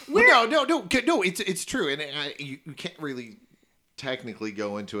 man. Well, no. It's true, and you can't really technically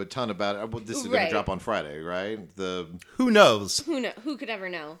go into a ton about it. Well, this is going Right. to drop on Friday, right? Who knows? Who could ever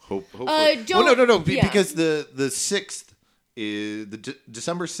know? Hopefully. No. Because the 6th is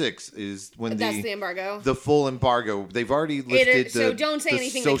December 6th is when That's the embargo. the full embargo. They've already lifted So don't say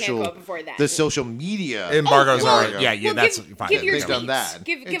anything that can't go up before that. The social media Embargo's well, already. Yeah, well, that's give fine. your They've done tweets. that.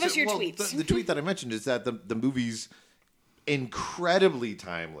 Give And us your well, tweets. The tweet that I mentioned is that the movie's incredibly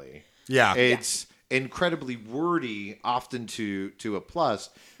timely. Yeah. It's incredibly wordy, often to a plus,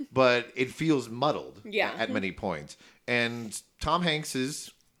 but it feels muddled at many points. And Tom Hanks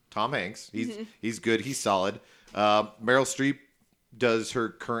is Tom Hanks. He's good. He's solid. Meryl Streep does her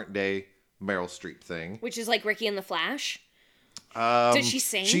current day Meryl Streep thing. Which is like Ricky and the Flash. Does she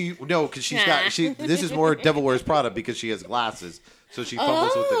sing? No, because this is more Devil Wears Prada because she has glasses. So she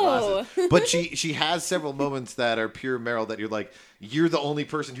fumbles with the glasses. But she has several moments that are pure Meryl that you're like, you're the only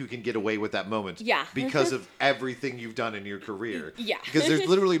person who can get away with that moment. Yeah. Because of everything you've done in your career. Yeah. Because there's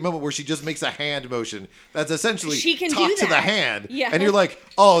literally a moment where she just makes a hand motion that's essentially she can talk do to the that. hand. Yeah. And you're like,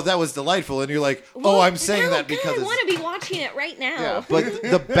 oh, that was delightful. And you're like, oh, I'm saying that because I want to be watching it right now. yeah, but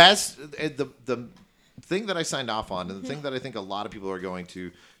the best, the thing that I signed off on, and the thing that I think a lot of people are going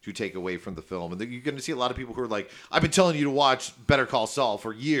to take away from the film, and you're going to see a lot of people who are like, I've been telling you to watch Better Call Saul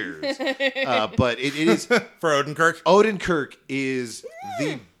for years, but it is For Odenkirk? Odenkirk is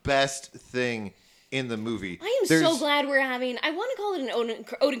the best thing in the movie. I am so glad we're having, I want to call it an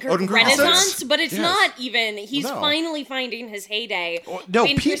Odenkirk Renaissance? renaissance, but it's Yes. not even. He's No. finally finding his heyday. No,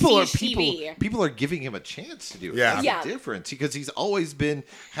 in people prestige TV. are giving him a chance to do it. Yeah. That's Yeah. the difference because he's always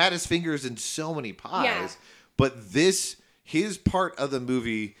had his fingers in so many pies. Yeah. But his part of the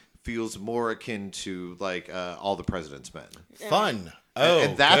movie feels more akin to like All the President's Men. Fun. Oh,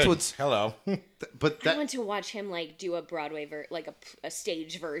 and that's good. what's Hello. But I want to watch him like do a Broadway a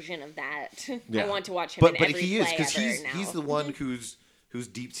stage version of that. Yeah. I want to watch him but in every he is play because ever now. he's the one who's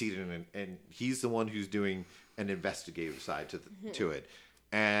deep seated and he's the one who's doing an investigative side to it,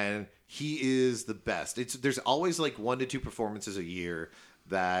 and he is the best. There's always like 1 to 2 performances a year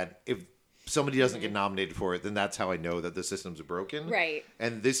that if somebody doesn't get nominated for it, then that's how I know that the system's broken. Right.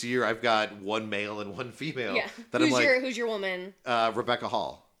 And this year I've got 1 male and 1 female. Yeah. That I'm like, Who's your woman? Rebecca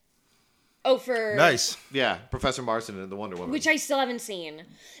Hall. Oh, for Nice. Yeah, Professor Marston in the Wonder Woman. which I still haven't seen.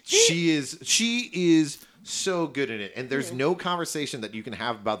 She is so good in it, and there's no conversation that you can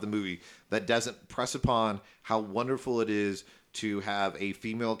have about the movie that doesn't press upon how wonderful it is to have a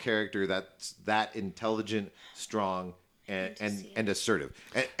female character that's that intelligent, strong, and assertive.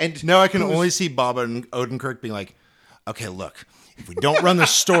 And Now I can who's- only see Bob and Odenkirk being like, okay, look, if we don't run the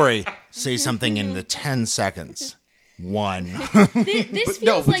story, say something in the 10 seconds. 1. This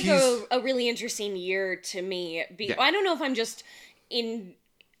feels but like he's- a really interesting year to me. Yeah. I don't know if I'm just in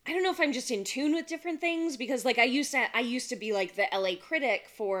tune with different things because like I used to be like the LA critic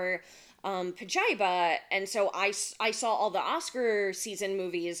for Pajiba, and so I saw all the Oscar season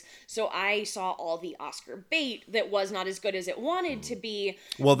movies, so I saw all the Oscar bait that was not as good as it wanted to be.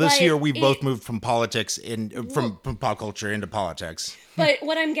 Well, this But year we both moved from politics from pop culture into politics. But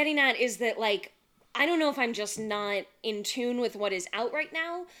what I'm getting at is that, like, I don't know if I'm just not in tune with what is out right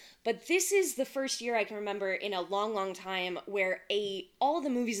now, but this is the first year I can remember in a long, long time where all the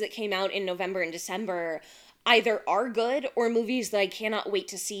movies that came out in November and December either are good or movies that I cannot wait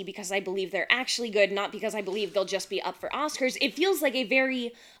to see because I believe they're actually good, not because I believe they'll just be up for Oscars. It feels like a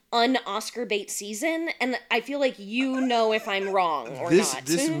very un-Oscar bait season, and I feel like if I'm wrong or not.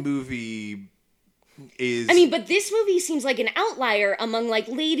 This movie is. I mean, but this movie seems like an outlier among like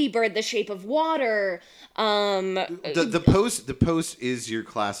Lady Bird, The Shape of Water. The Post is your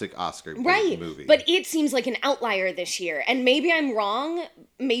classic Oscar Right, movie, but it seems like an outlier this year, and maybe I'm wrong.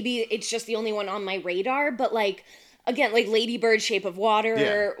 Maybe it's just the only one on my radar. But like, again, like Lady Bird, Shape of Water.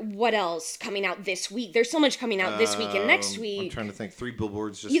 Yeah. What else coming out this week? There's so much coming out this week and next I'm week. trying to think. 3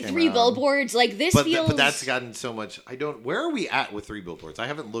 Billboards just came 3 out. billboards. Like this feels. But that's gotten so much. Where are we at with 3 billboards? I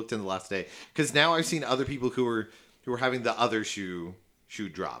haven't looked in the last day because now I've seen other people who are having the other shoe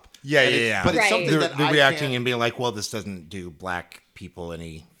drop. Yeah. But it's Right. something They're that I reacting can't- and being like, well, this doesn't do black people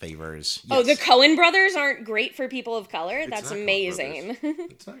any favors. Oh, the Yes. Coen brothers aren't great for people of color. It's That's not Coen amazing. Brothers.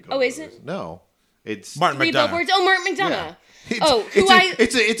 It's not Coen Oh, is Brothers. it? No, it's Martin 3 McDonough. billboards. Oh, Mark McDonough. Yeah.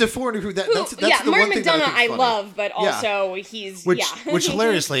 It's a foreigner who that's Mark the one thing that McDonough I, I love, but Yeah. also he's Which yeah.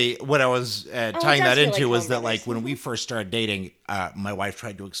 hilariously, what I was tying that does feel into like was Coen that, Brothers. like, when we first started dating, my wife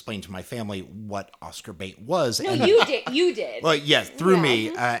tried to explain to my family what Oscar bait was. No, and you did. Well, yes, through Yeah. me.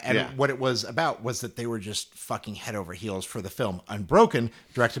 And Yeah. what it was about was that they were just fucking head over heels for the film Unbroken,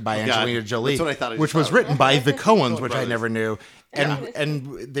 directed by God. Angelina Jolie, That's what I thought it which was was about. written by the Coens, which I brothers. never knew.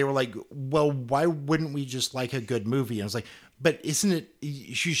 And they were like, well, why wouldn't we just like a good movie? And I was like, but isn't it,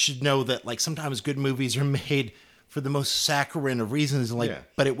 you should know that, like, sometimes good movies are made for the most saccharine of reasons. And, like, Yeah.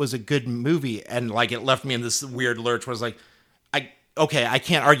 but it was a good movie. And, like, it left me in this weird lurch where I was like, I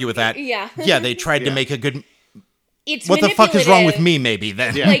can't argue with that. Yeah. Yeah, they tried to Yeah. make a good... It's What the fuck is wrong with manipulative. me, maybe,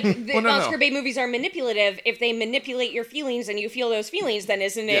 then? Yeah. Like, the Well, no. Oscar bait movies are manipulative. If they manipulate your feelings and you feel those feelings, then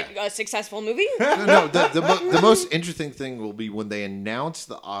isn't it Yeah. a successful movie? No, the most interesting thing will be when they announce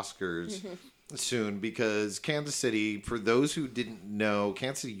the Oscars soon, because Kansas City, for those who didn't know,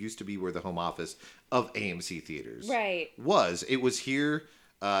 Kansas City used to be where the home office of AMC theaters Right. was. It was here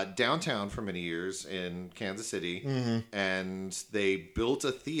downtown for many years in Kansas City, and they built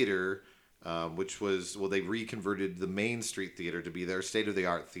a theater which was, they reconverted the Main Street Theater to be their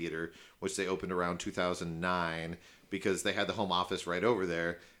state-of-the-art theater, which they opened around 2009 because they had the home office right over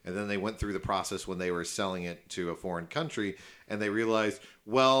there. And then they went through the process when they were selling it to a foreign country, and they realized,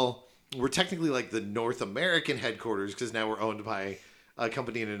 well, we're technically like the North American headquarters because now we're owned by a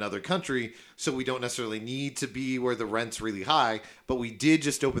company in another country, so we don't necessarily need to be where the rent's really high, but we did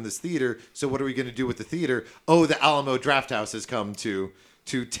just open this theater, so what are we going to do with the theater? Oh, the Alamo Drafthouse has come to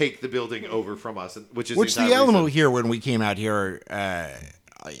take the building over from us, which the Alamo here when we came out here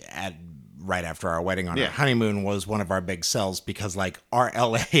right after our wedding on our honeymoon was one of our big sells because like our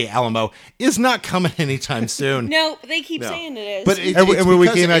LA Alamo is not coming anytime soon. No, they keep saying it is. But and when we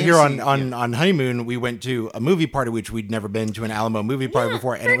came out here on honeymoon, we went to a movie party, which we'd never been to an Alamo movie party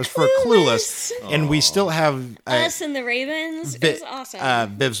before, and it was for Clueless. And we still have Us and the Ravens. It was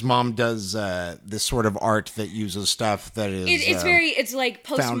awesome. Viv's mom does this sort of art that uses stuff that is it's like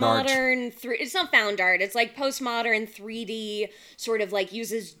postmodern. It's not found art. It's like postmodern 3D, sort of like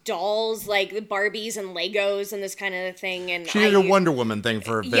uses dolls, like the Barbies and Legos and this kind of thing. And she did a Wonder Woman thing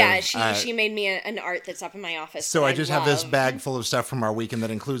for Viv. Yeah, she made me an art that's up in my office. So I just have this bag full of stuff from our weekend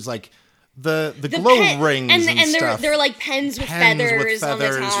that includes like the glow rings and stuff. They're like pens with feathers on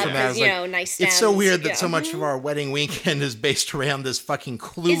the top, because, nice stems. It's so weird that so much of our wedding weekend is based around this fucking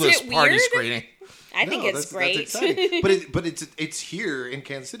Clueless party screening. I think it's great. That's exciting. but it's here in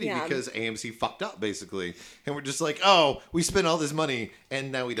Kansas City because AMC fucked up basically, and we're just like, oh, we spent all this money and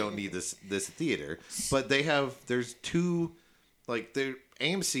now we don't need this theater. But there's two, like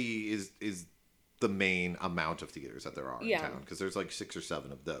AMC is the main amount of theaters that there are in town because there's like 6 or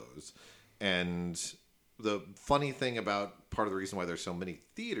 7 of those. And the funny thing about part of the reason why there's so many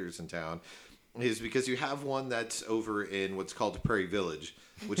theaters in town is because you have one that's over in what's called Prairie Village,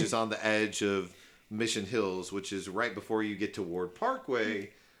 which is on the edge of Mission Hills, which is right before you get to Ward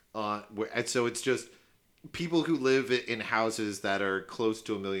Parkway. And so it's just people who live in houses that are close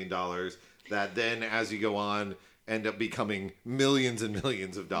to $1 million that then as you go on end up becoming millions and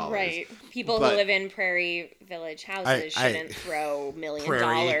millions of dollars. Right. People who live in Prairie Village houses shouldn't throw $1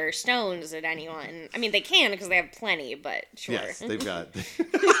 million stones at anyone. I mean, they can because they have plenty, but sure. Yes, they've got.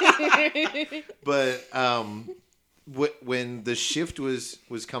 But when the shift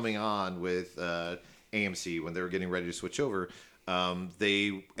was coming on with AMC, when they were getting ready to switch over,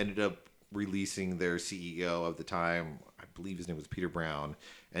 they ended up releasing their CEO of the time. I believe his name was Peter Brown.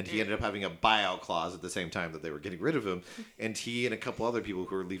 And he ended up having a buyout clause at the same time that they were getting rid of him. And he and a couple other people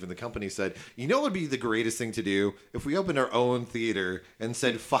who were leaving the company said, you know what would be the greatest thing to do? If we opened our own theater and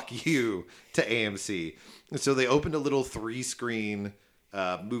said, fuck you to AMC. And so they opened a little 3-screen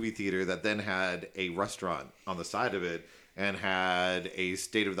movie theater that then had a restaurant on the side of it and had a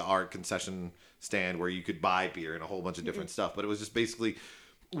state-of-the-art concession stand where you could buy beer and a whole bunch of different stuff. But it was just basically,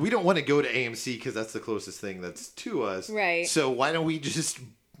 we don't want to go to AMC because that's the closest thing that's to us. Right. So why don't we just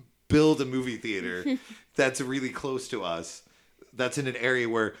build a movie theater that's really close to us, that's in an area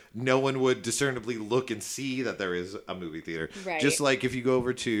where no one would discernibly look and see that there is a movie theater. Right. Just like if you go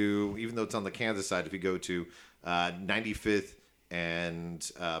over to, even though it's on the Kansas side, if you go to 95th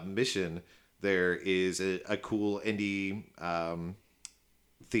and Mission, there is a cool indie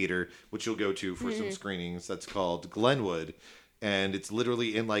theater, which you'll go to for some screenings. That's called Glenwood. And it's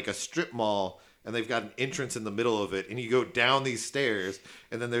literally in like a strip mall, and they've got an entrance in the middle of it, and you go down these stairs,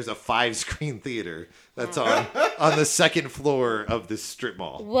 and then there's a 5-screen theater that's on the second floor of this strip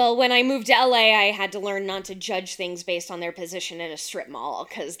mall. Well, when I moved to LA, I had to learn not to judge things based on their position in a strip mall,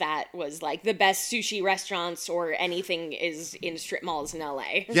 because that was like the best sushi restaurants or anything is in strip malls in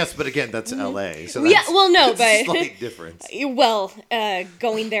LA. Yes, but again, that's LA, so that's a slight difference. Well,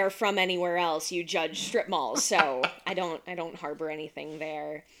 going there from anywhere else, you judge strip malls, so I don't harbor anything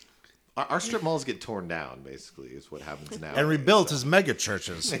there. Our strip malls get torn down, basically, is what happens now. And rebuilt as mega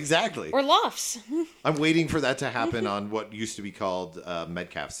churches. Exactly. Or lofts. I'm waiting for that to happen on what used to be called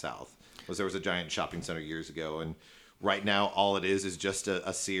Metcalf South. There was a giant shopping center years ago, and right now all it is just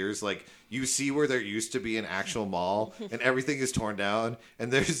a Sears. Like, you see where there used to be an actual mall, and everything is torn down,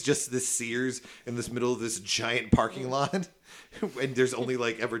 and there's just this Sears in this middle of this giant parking lot. And there's only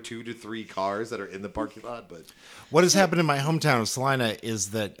like ever 2 to 3 cars that are in the parking lot. But what has happened in my hometown of Salina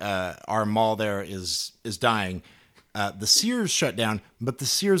is that our mall there is dying. The Sears shut down, but the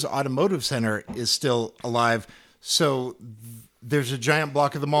Sears Automotive Center is still alive. So there's a giant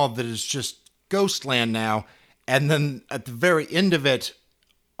block of the mall that is just ghost land now. And then at the very end of it,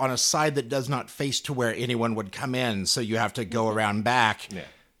 on a side that does not face to where anyone would come in, so you have to go around back. Yeah.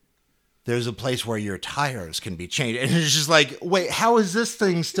 there's a place where your tires can be changed. And it's just like, wait, how is this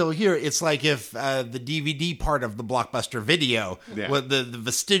thing still here? It's like if the DVD part of the Blockbuster video, the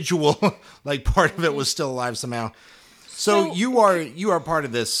vestigial like part of it was still alive somehow. So you are part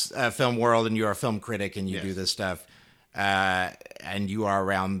of this film world, and you're a film critic, and you do this stuff, and you are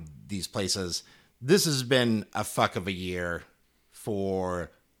around these places. This has been a fuck of a year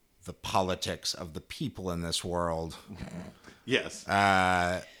for the politics of the people in this world. Yes.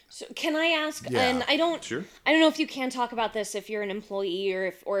 So can I ask? Yeah. And I don't know if you can talk about this if you're an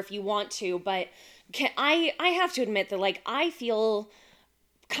employee or if you want to, but I have to admit that like I feel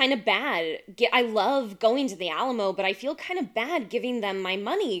kind of bad. I love going to the Alamo, but I feel kind of bad giving them my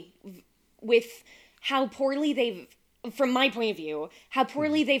money with how poorly they've, from my point of view, how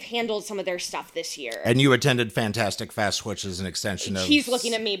poorly they've handled some of their stuff this year. And you attended Fantastic Fast, which is an extension of... He's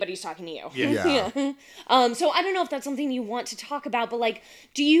looking at me, but he's talking to you. Yeah. So I don't know if that's something you want to talk about, but like,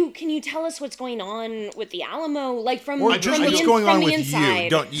 can you tell us what's going on with the Alamo, like from the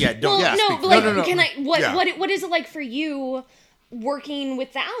inside? What is it like for you working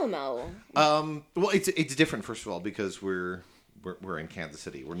with the Alamo? Well, it's different, first of all, because we're in Kansas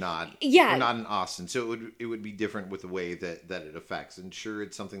City. We're not in Austin. So it would be different with the way that it affects. And sure,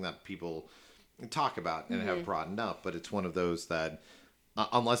 it's something that people talk about and have broadened up, but it's one of those that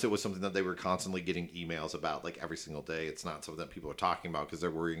unless it was something that they were constantly getting emails about like every single day, it's not something that people are talking about because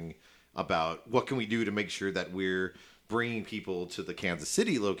they're worrying about what can we do to make sure that we're bringing people to the Kansas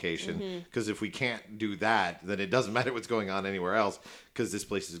City location, because if we can't do that, then it doesn't matter what's going on anywhere else, because this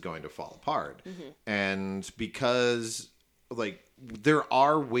place is going to fall apart. And because like there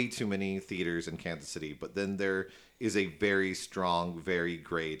are way too many theaters in Kansas City, but then there is a very strong, very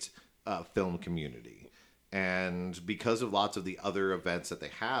great film community. And because of lots of the other events that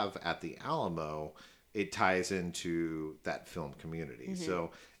they have at the Alamo, it ties into that film community.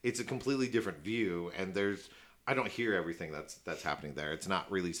 So it's a completely different view, and I don't hear everything that's happening there. It's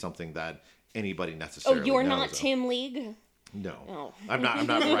not really something that anybody necessarily knows. Oh, you're not Tim League? No. Oh. I'm not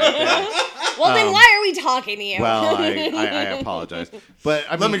right there. Well, then why are we talking to you? Well, I apologize. But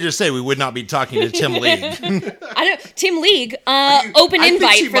let me just say, we would not be talking to Tim League. Tim League, open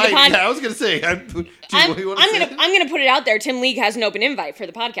invite for the podcast. Yeah, I was going to say. I'm going to put it out there. Tim League has an open invite for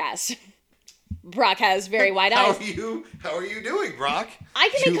the podcast. Brock has very wide eyes. How are you doing, Brock? I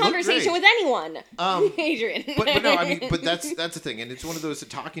can make conversation with anyone. Adrian. but no, I mean, but that's the thing, and it's one of those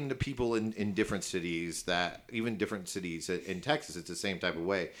talking to people in different cities, that even different cities in Texas, it's the same type of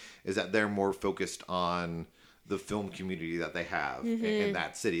way, is that they're more focused on the film community that they have in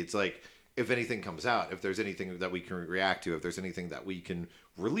that city. It's like, if anything comes out, if there's anything that we can react to, if there's anything that we can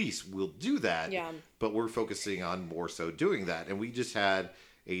release, we'll do that. Yeah. But we're focusing on more so doing that, and we just had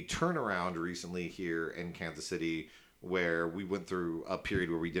a turnaround recently here in Kansas City where we went through a period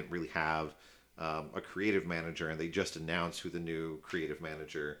where we didn't really have a creative manager, and they just announced who the new creative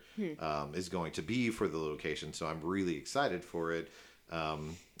manager is going to be for the location. So I'm really excited for it. I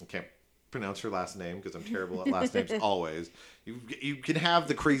can't pronounce her last name because I'm terrible at last names always. You can have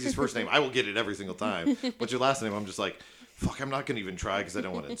the craziest first name. I will get it every single time. But your last name, I'm just like, fuck, I'm not going to even try because I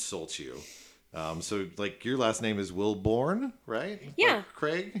don't want to insult you. So, like, your last name is Wilborn, right? Yeah. Like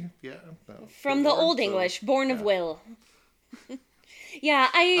Craig? Yeah. No, from the Old English, born of Will. Yeah,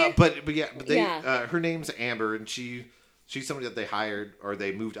 But her name's Amber, and she's somebody that they hired, or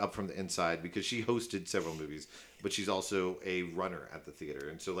they moved up from the inside, because she hosted several movies, but she's also a runner at the theater.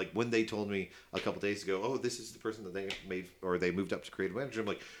 And so, like, when they told me a couple days ago, oh, this is the person that they made, or they moved up to creative manager, I'm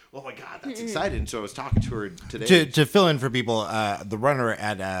like, oh my God, that's exciting. And so I was talking to her today. To fill in for people, the runner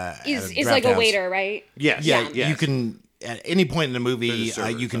at is like a waiter, right? Yes. Yeah. You can, at any point in the movie,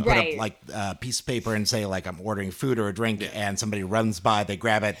 you can put up like a piece of paper and say, like, I'm ordering food or a drink, and somebody runs by, they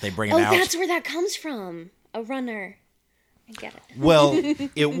grab it, they bring it out. Oh, that's where that comes from. A runner. I get it. Well,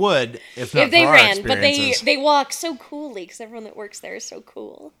 it would if not if they for ran, our but they walk so coolly because everyone that works there is so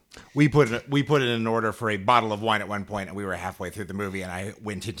cool. We put it in an order for a bottle of wine at one point, and we were halfway through the movie, and I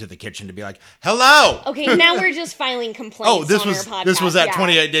went into the kitchen to be like, "Hello." Okay, now we're just filing complaints. Oh, this was at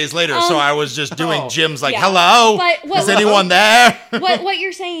 28 days later, so I was just doing Jim's like, "Hello, is anyone there?" what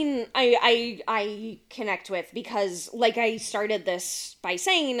you're saying, I connect with, because like I started this by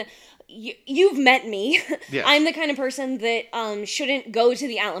saying, you've met me. Yes. I'm the kind of person that shouldn't go to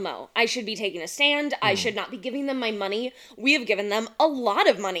the Alamo. I should be taking a stand. I should not be giving them my money. We have given them a lot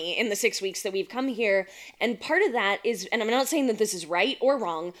of money in the 6 weeks that we've come here. And part of that is, and I'm not saying that this is right or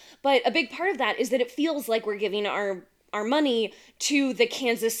wrong, but a big part of that is that it feels like we're giving our our money to the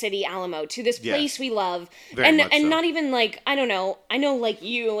Kansas City Alamo, to this place we love. Very much so. Not even like, I don't know, I know like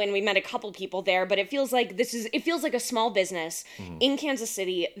you and we met a couple people there, but it feels like a small business in Kansas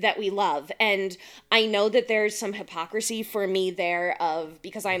City that we love. And I know that there's some hypocrisy for me there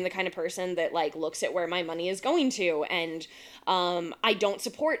because I am the kind of person that like looks at where my money is going to. And I don't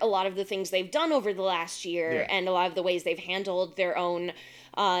support a lot of the things they've done over the last year and a lot of the ways they've handled their own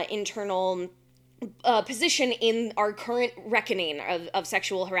internal position in our current reckoning of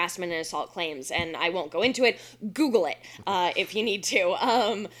sexual harassment and assault claims. And I won't go into it. Google it if you need to.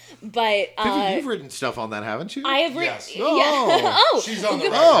 But Vivian, you've written stuff on that, haven't you? I have written. Yes. Yeah. She's on the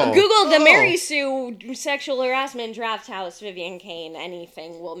Google the Mary Sue sexual harassment draft house Vivian Kane.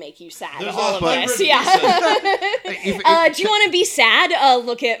 Anything will make you sad. There's all of 100 this. Yeah. Do you want to be sad?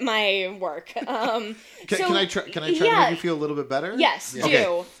 Look at my work. Can I try to make you feel a little bit better? Yes, do.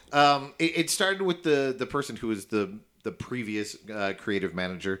 Okay. It started with the person who was the previous creative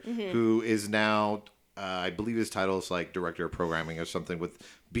manager, who is now, I believe his title is like director of programming or something with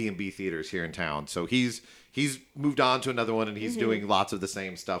B&B Theaters here in town. So he's moved on to another one, and he's doing lots of the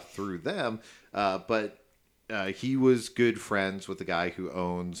same stuff through them. But he was good friends with the guy who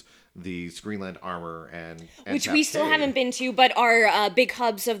owns the Screenland Armor and which we still haven't been to, but are big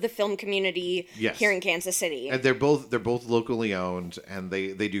hubs of the film community here in Kansas City. And they're both locally owned, and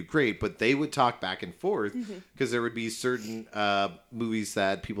they do great. But they would talk back and forth because there would be certain movies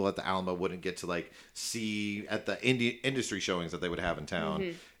that people at the Alamo wouldn't get to like see at the industry showings that they would have in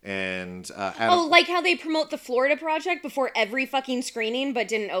town. And like how they promote the Florida Project before every fucking screening, but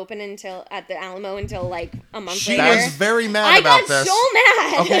didn't open until at the Alamo until like a month later. She was very mad about this. I got so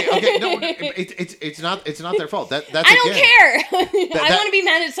mad. Okay, no, it's not their fault. That's I don't care. I want to be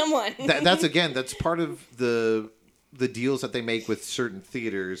mad at someone. That's part of the deals that they make with certain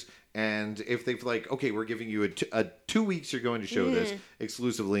theaters. And if they've like, okay, we're giving you a 2 weeks, you're going to show this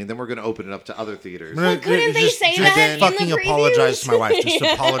exclusively, and then we're going to open it up to other theaters. Well, couldn't they say that in the fucking apologize to my wife. Just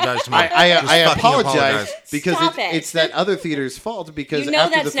apologize to my wife. I apologize because it's that other theater's fault. Because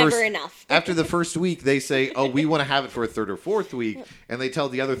never enough. After the first week, they say, "Oh, we want to have it for a third or fourth week," and they tell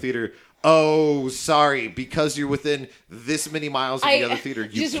the other theater, "Oh, sorry, because you're within this many miles of the other theater,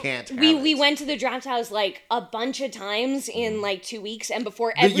 you can't have it." We went to the Draft House like a bunch of times in like 2 weeks, and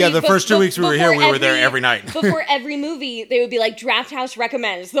before every the first 2 weeks we were here, we were there every night. Before every movie, they would be like, Draft House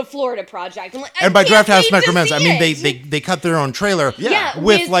recommends the Florida Project. I'm like, and by Draft House recommends, I mean they cut their own trailer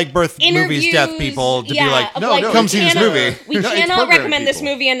with like birth movies, death people to be like, no, come see this movie. We cannot recommend this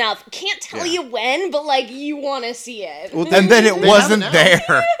movie enough. Can't tell you when, but like you want to see it. Well, and then it wasn't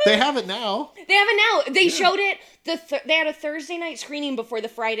there. They have it now. They have it now. They showed it. They had a Thursday night screening before the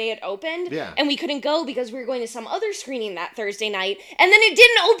Friday it opened, and we couldn't go because we were going to some other screening that Thursday night, and then it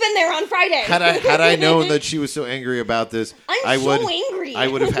didn't open there on Friday. Had I known that she was so angry about this, I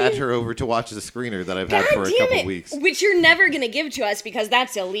would have had her over to watch the screener that I've had for a couple weeks. Which you're never going to give to us because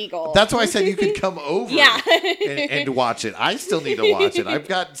that's illegal. That's why I said you could come over and watch it. I still need to watch it. I've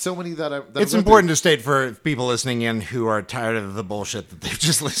got so many that it's important to state for people listening in who are tired of the bullshit that they've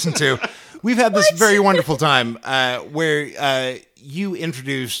just listened to. We've had this very wonderful time where you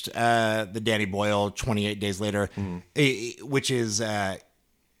introduced the Danny Boyle 28 Days Later, which is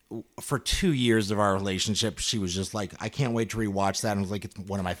for 2 years of our relationship. She was just like, I can't wait to rewatch that. And I was like, it's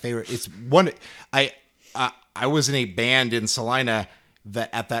one of my favorite. It's one. I was in a band in Salina that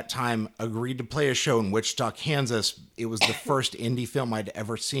at that time agreed to play a show in Wichita, Kansas. It was the first indie film I'd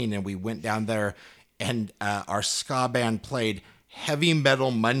ever seen, and we went down there, and our ska band played Heavy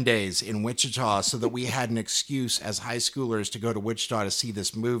Metal Mondays in Wichita so that we had an excuse as high schoolers to go to Wichita to see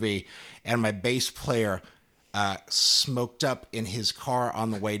this movie. And my bass player smoked up in his car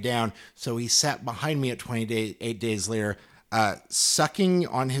on the way down. So he sat behind me at 28 Days Later, sucking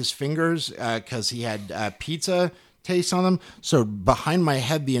on his fingers because he had pizza taste on them. So behind my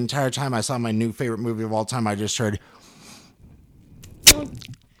head the entire time I saw my new favorite movie of all time, I just heard...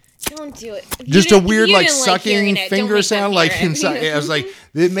 Don't do it. Just a weird, like, sucking finger sound, like, inside. I was like,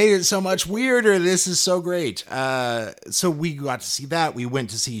 it made it so much weirder. This is so great. So we got to see that. We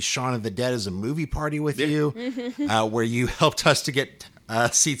went to see Shaun of the Dead as a movie party with you, where you helped us to get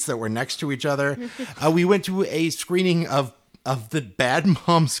seats that were next to each other. We went to a screening of the Bad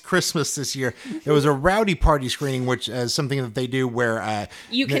Moms Christmas this year. It was a rowdy party screening, which is something that they do where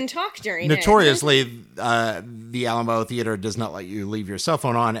you can talk during notoriously, the Alamo Theater does not let you leave your cell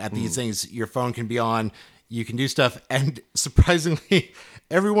phone on at these things. Your phone can be on. You can do stuff. And surprisingly,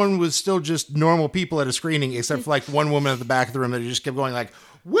 everyone was still just normal people at a screening, except for like one woman at the back of the room that just kept going like,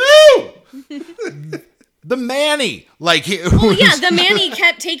 woo! The Manny, like the Manny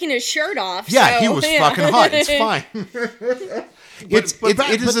kept taking his shirt off. Yeah, so, he was fucking hot. It's fine.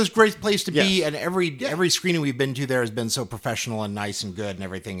 It is this great place to be, and every screening we've been to there has been so professional and nice and good, and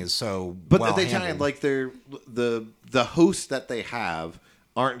everything is so. But well at the time, like the hosts that they have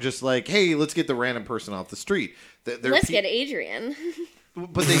aren't just like, hey, let's get the random person off the street. Let's get Adrian.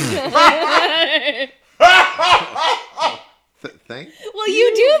 But they. Well,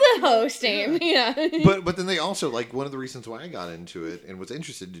 you do the hosting, yeah. But then they also, like, one of the reasons why I got into it and was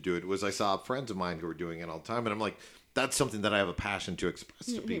interested to do it was I saw friends of mine who were doing it all the time, and I'm like, that's something that I have a passion to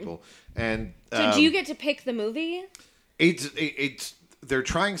express to people. And so, do you get to pick the movie? It's they're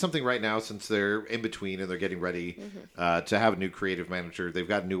trying something right now since they're in between and they're getting ready to have a new creative manager. They've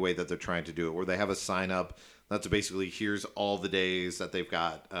got a new way that they're trying to do it, where they have a sign up that's basically here's all the days that they've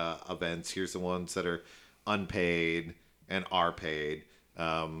got events. Here's the ones that are unpaid and are paid,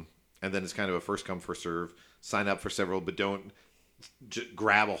 and then it's kind of a first come first serve. Sign up for several, but don't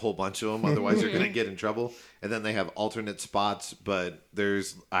grab a whole bunch of them, otherwise you're going to get in trouble. And then they have alternate spots, but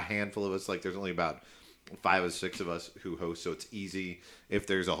there's a handful of us. Like there's only about 5 or 6 of us who host, so it's easy if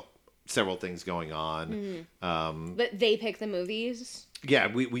there's several things going on. But they pick the movies. Yeah,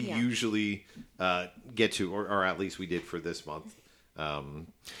 we usually get to, or at least we did for this month. And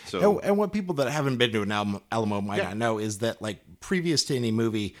what people that haven't been to an Alamo might not know is that, like, previous to any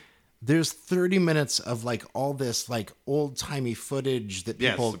movie, there's 30 minutes of like all this like old timey footage that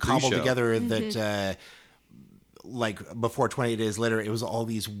people cobbled together that like before 28 Days Later, it was all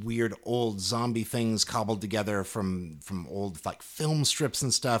these weird old zombie things cobbled together from old like film strips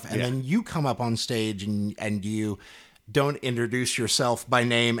and stuff. And then you come up on stage and you don't introduce yourself by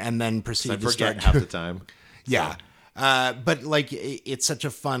name and then proceed to start half the time. Yeah. But like it's such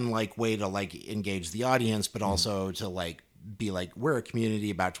a fun like way to like engage the audience, but also to like be like, we're a community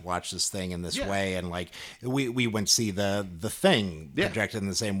about to watch this thing in this way. And like we went to see the thing projected in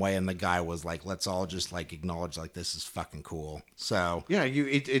the same way, and the guy was like, let's all just like acknowledge like this is fucking cool. So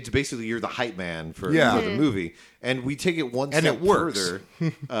it's basically you're the hype man for the movie, and we take it one step further.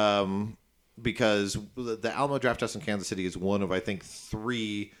 Because the Alamo Drafthouse in Kansas City is one of, I think,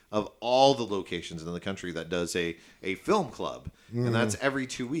 3 of all the locations in the country that does a film club. And that's every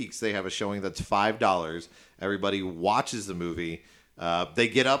 2 weeks. They have a showing that's $5. Everybody watches the movie. They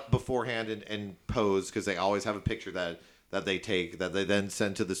get up beforehand and pose, because they always have a picture that they take that they then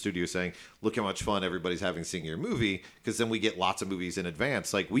send to the studio saying, look how much fun everybody's having seeing your movie. Because then we get lots of movies in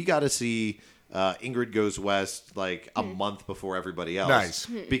advance. Like, we got to see Ingrid Goes West like a month before everybody else. Nice.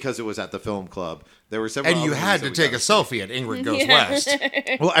 Because it was at the film club. There were several, and you had to take a selfie at Ingrid Goes West.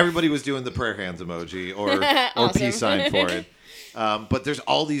 Well, everybody was doing the prayer hands emoji or peace sign for it. But there's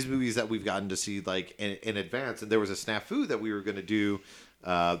all these movies that we've gotten to see like in advance, and there was a snafu that we were going to do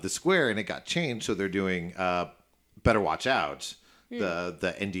the Square, and it got changed, so they're doing Better Watch Out,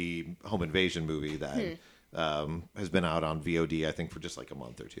 the indie home invasion movie that has been out on VOD, I think, for just like a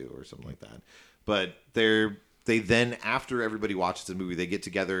month or 2 or something like that. But they then, after everybody watches the movie, they get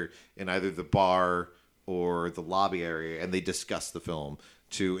together in either the bar or the lobby area, and they discuss the film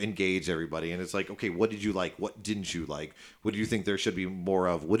to engage everybody. And it's like, okay, what did you like? What didn't you like? What do you think there should be more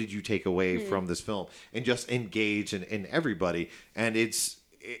of? What did you take away from this film? And just engage in everybody. And it's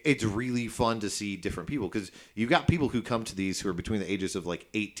really fun to see different people, because you've got people who come to these who are between the ages of like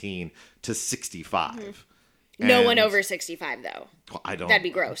 18 to 65. No one over 65, though. Well, I don't. That'd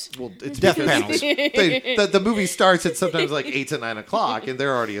be gross. Well, it's death panels. The movie starts at sometimes like 8 to 9 o'clock, and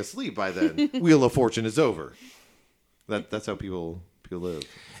they're already asleep by then. Wheel of Fortune is over. That's how people live.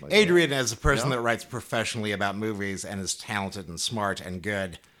 Like, Adrian, as a person that writes professionally about movies and is talented and smart and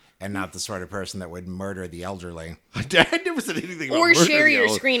good, and not the sort of person that would murder the elderly. I never said anything about or murder share the your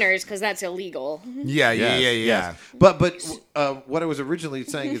elderly. screeners, because that's illegal. Yeah. Yes. But what I was originally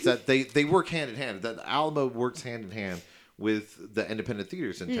saying is that they work hand in hand. That Alamo works hand in hand with the independent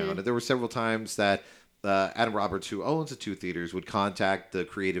theaters in town. And there were several times that Adam Roberts, who owns the 2 theaters, would contact the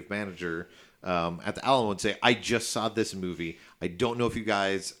creative manager at the Alamo and say, I just saw this movie. I don't know if you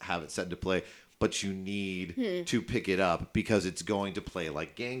guys have it set to play, but you need to pick it up because it's going to play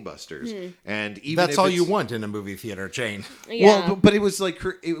like gangbusters. And even that's if all you want in a movie theater chain. Yeah. Well, but it was like,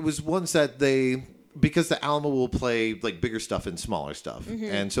 it was ones that because the Alamo will play like bigger stuff and smaller stuff.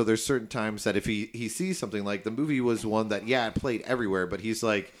 And so there's certain times that if he sees something, like the movie was one that, it played everywhere, but he was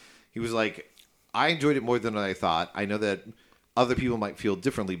like, I enjoyed it more than I thought. I know that other people might feel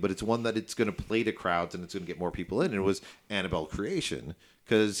differently, but it's one that it's going to play to crowds and it's going to get more people in. And it was Annabelle Creation,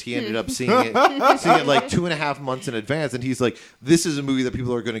 because he ended up seeing it like 2.5 months in advance. And he's like, this is a movie that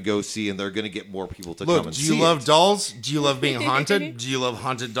people are going to go see, and they're going to get more people to come and see it. Do you love dolls? Do you love being haunted? Do you love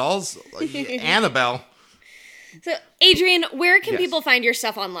haunted dolls? Annabelle. So, Adrian, where can Yes. people find your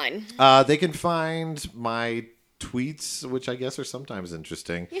stuff online? They can find my tweets, which I guess are sometimes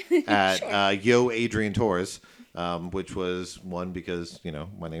interesting, at Yo Adrian Torres, which was one because,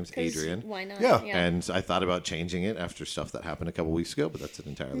 my name's Adrian. Why not? Yeah. And I thought about changing it after stuff that happened a couple weeks ago, but that's an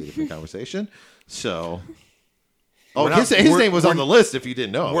entirely different conversation. So, his name was on the list if you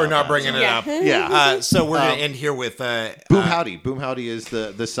didn't know. We're about not that. bringing it up. Yeah. So we're going to end here with Boom Howdy. Boom Howdy is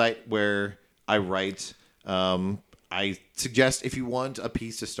the site where I write. I suggest if you want a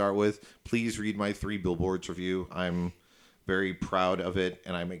piece to start with, please read my 3 Billboards review. I'm very proud of it,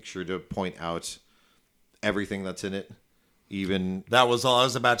 and I make sure to point out everything that's in it. Even that was all I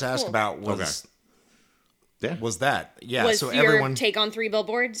was about to ask about was that. Yeah. Was so your everyone take on 3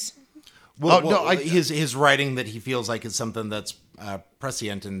 Billboards? His writing that he feels like it's something that's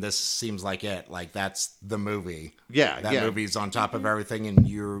prescient, and this seems like it. Like that's the movie. That movie's on top of everything, and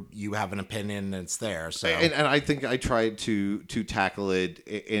you have an opinion, and it's there. So, and I think I tried to tackle it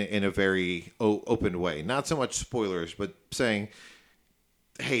in a very open way. Not so much spoilers, but saying,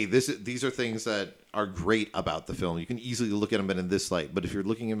 hey, these are things that are great about the film. You can easily look at them in this light, but if you're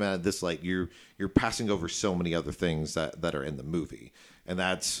looking at them in this light, you're passing over so many other things that are in the movie, and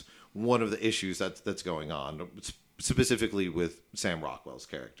that's one of the issues that's going on, specifically with Sam Rockwell's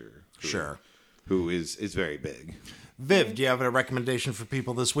character. Who is very big. Viv, do you have a recommendation for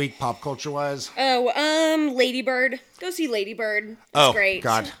people this week, pop culture wise? Lady Bird. Go see Lady Bird. It's great.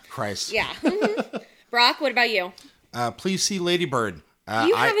 God, Christ. Yeah. Brock, what about you? Please see Lady Bird.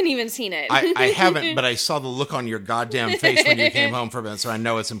 You haven't even seen it. I haven't, but I saw the look on your goddamn face when you came home from it, so I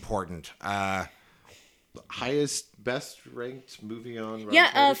know it's important. Best ranked movie on Rotten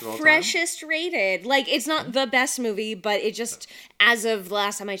Tomatoes of all freshest rated. Like, it's not the best movie, but it just, as of the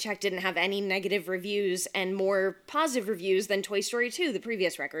last time I checked, didn't have any negative reviews and more positive reviews than Toy Story 2, the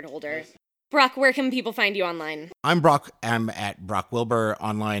previous record holder. Nice. Brock, where can people find you online? I'm Brock. I'm at Brock Wilbur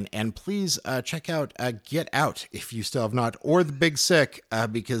online, and please check out Get Out if you still have not, or The Big Sick,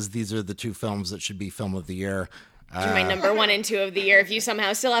 because these are the 2 films that should be Film of the Year. My number 1 and 2 of the year if you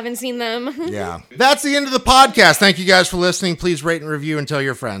somehow still haven't seen them. Yeah. That's the end of the podcast. Thank you guys for listening. Please rate and review and tell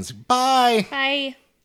your friends. Bye. Bye.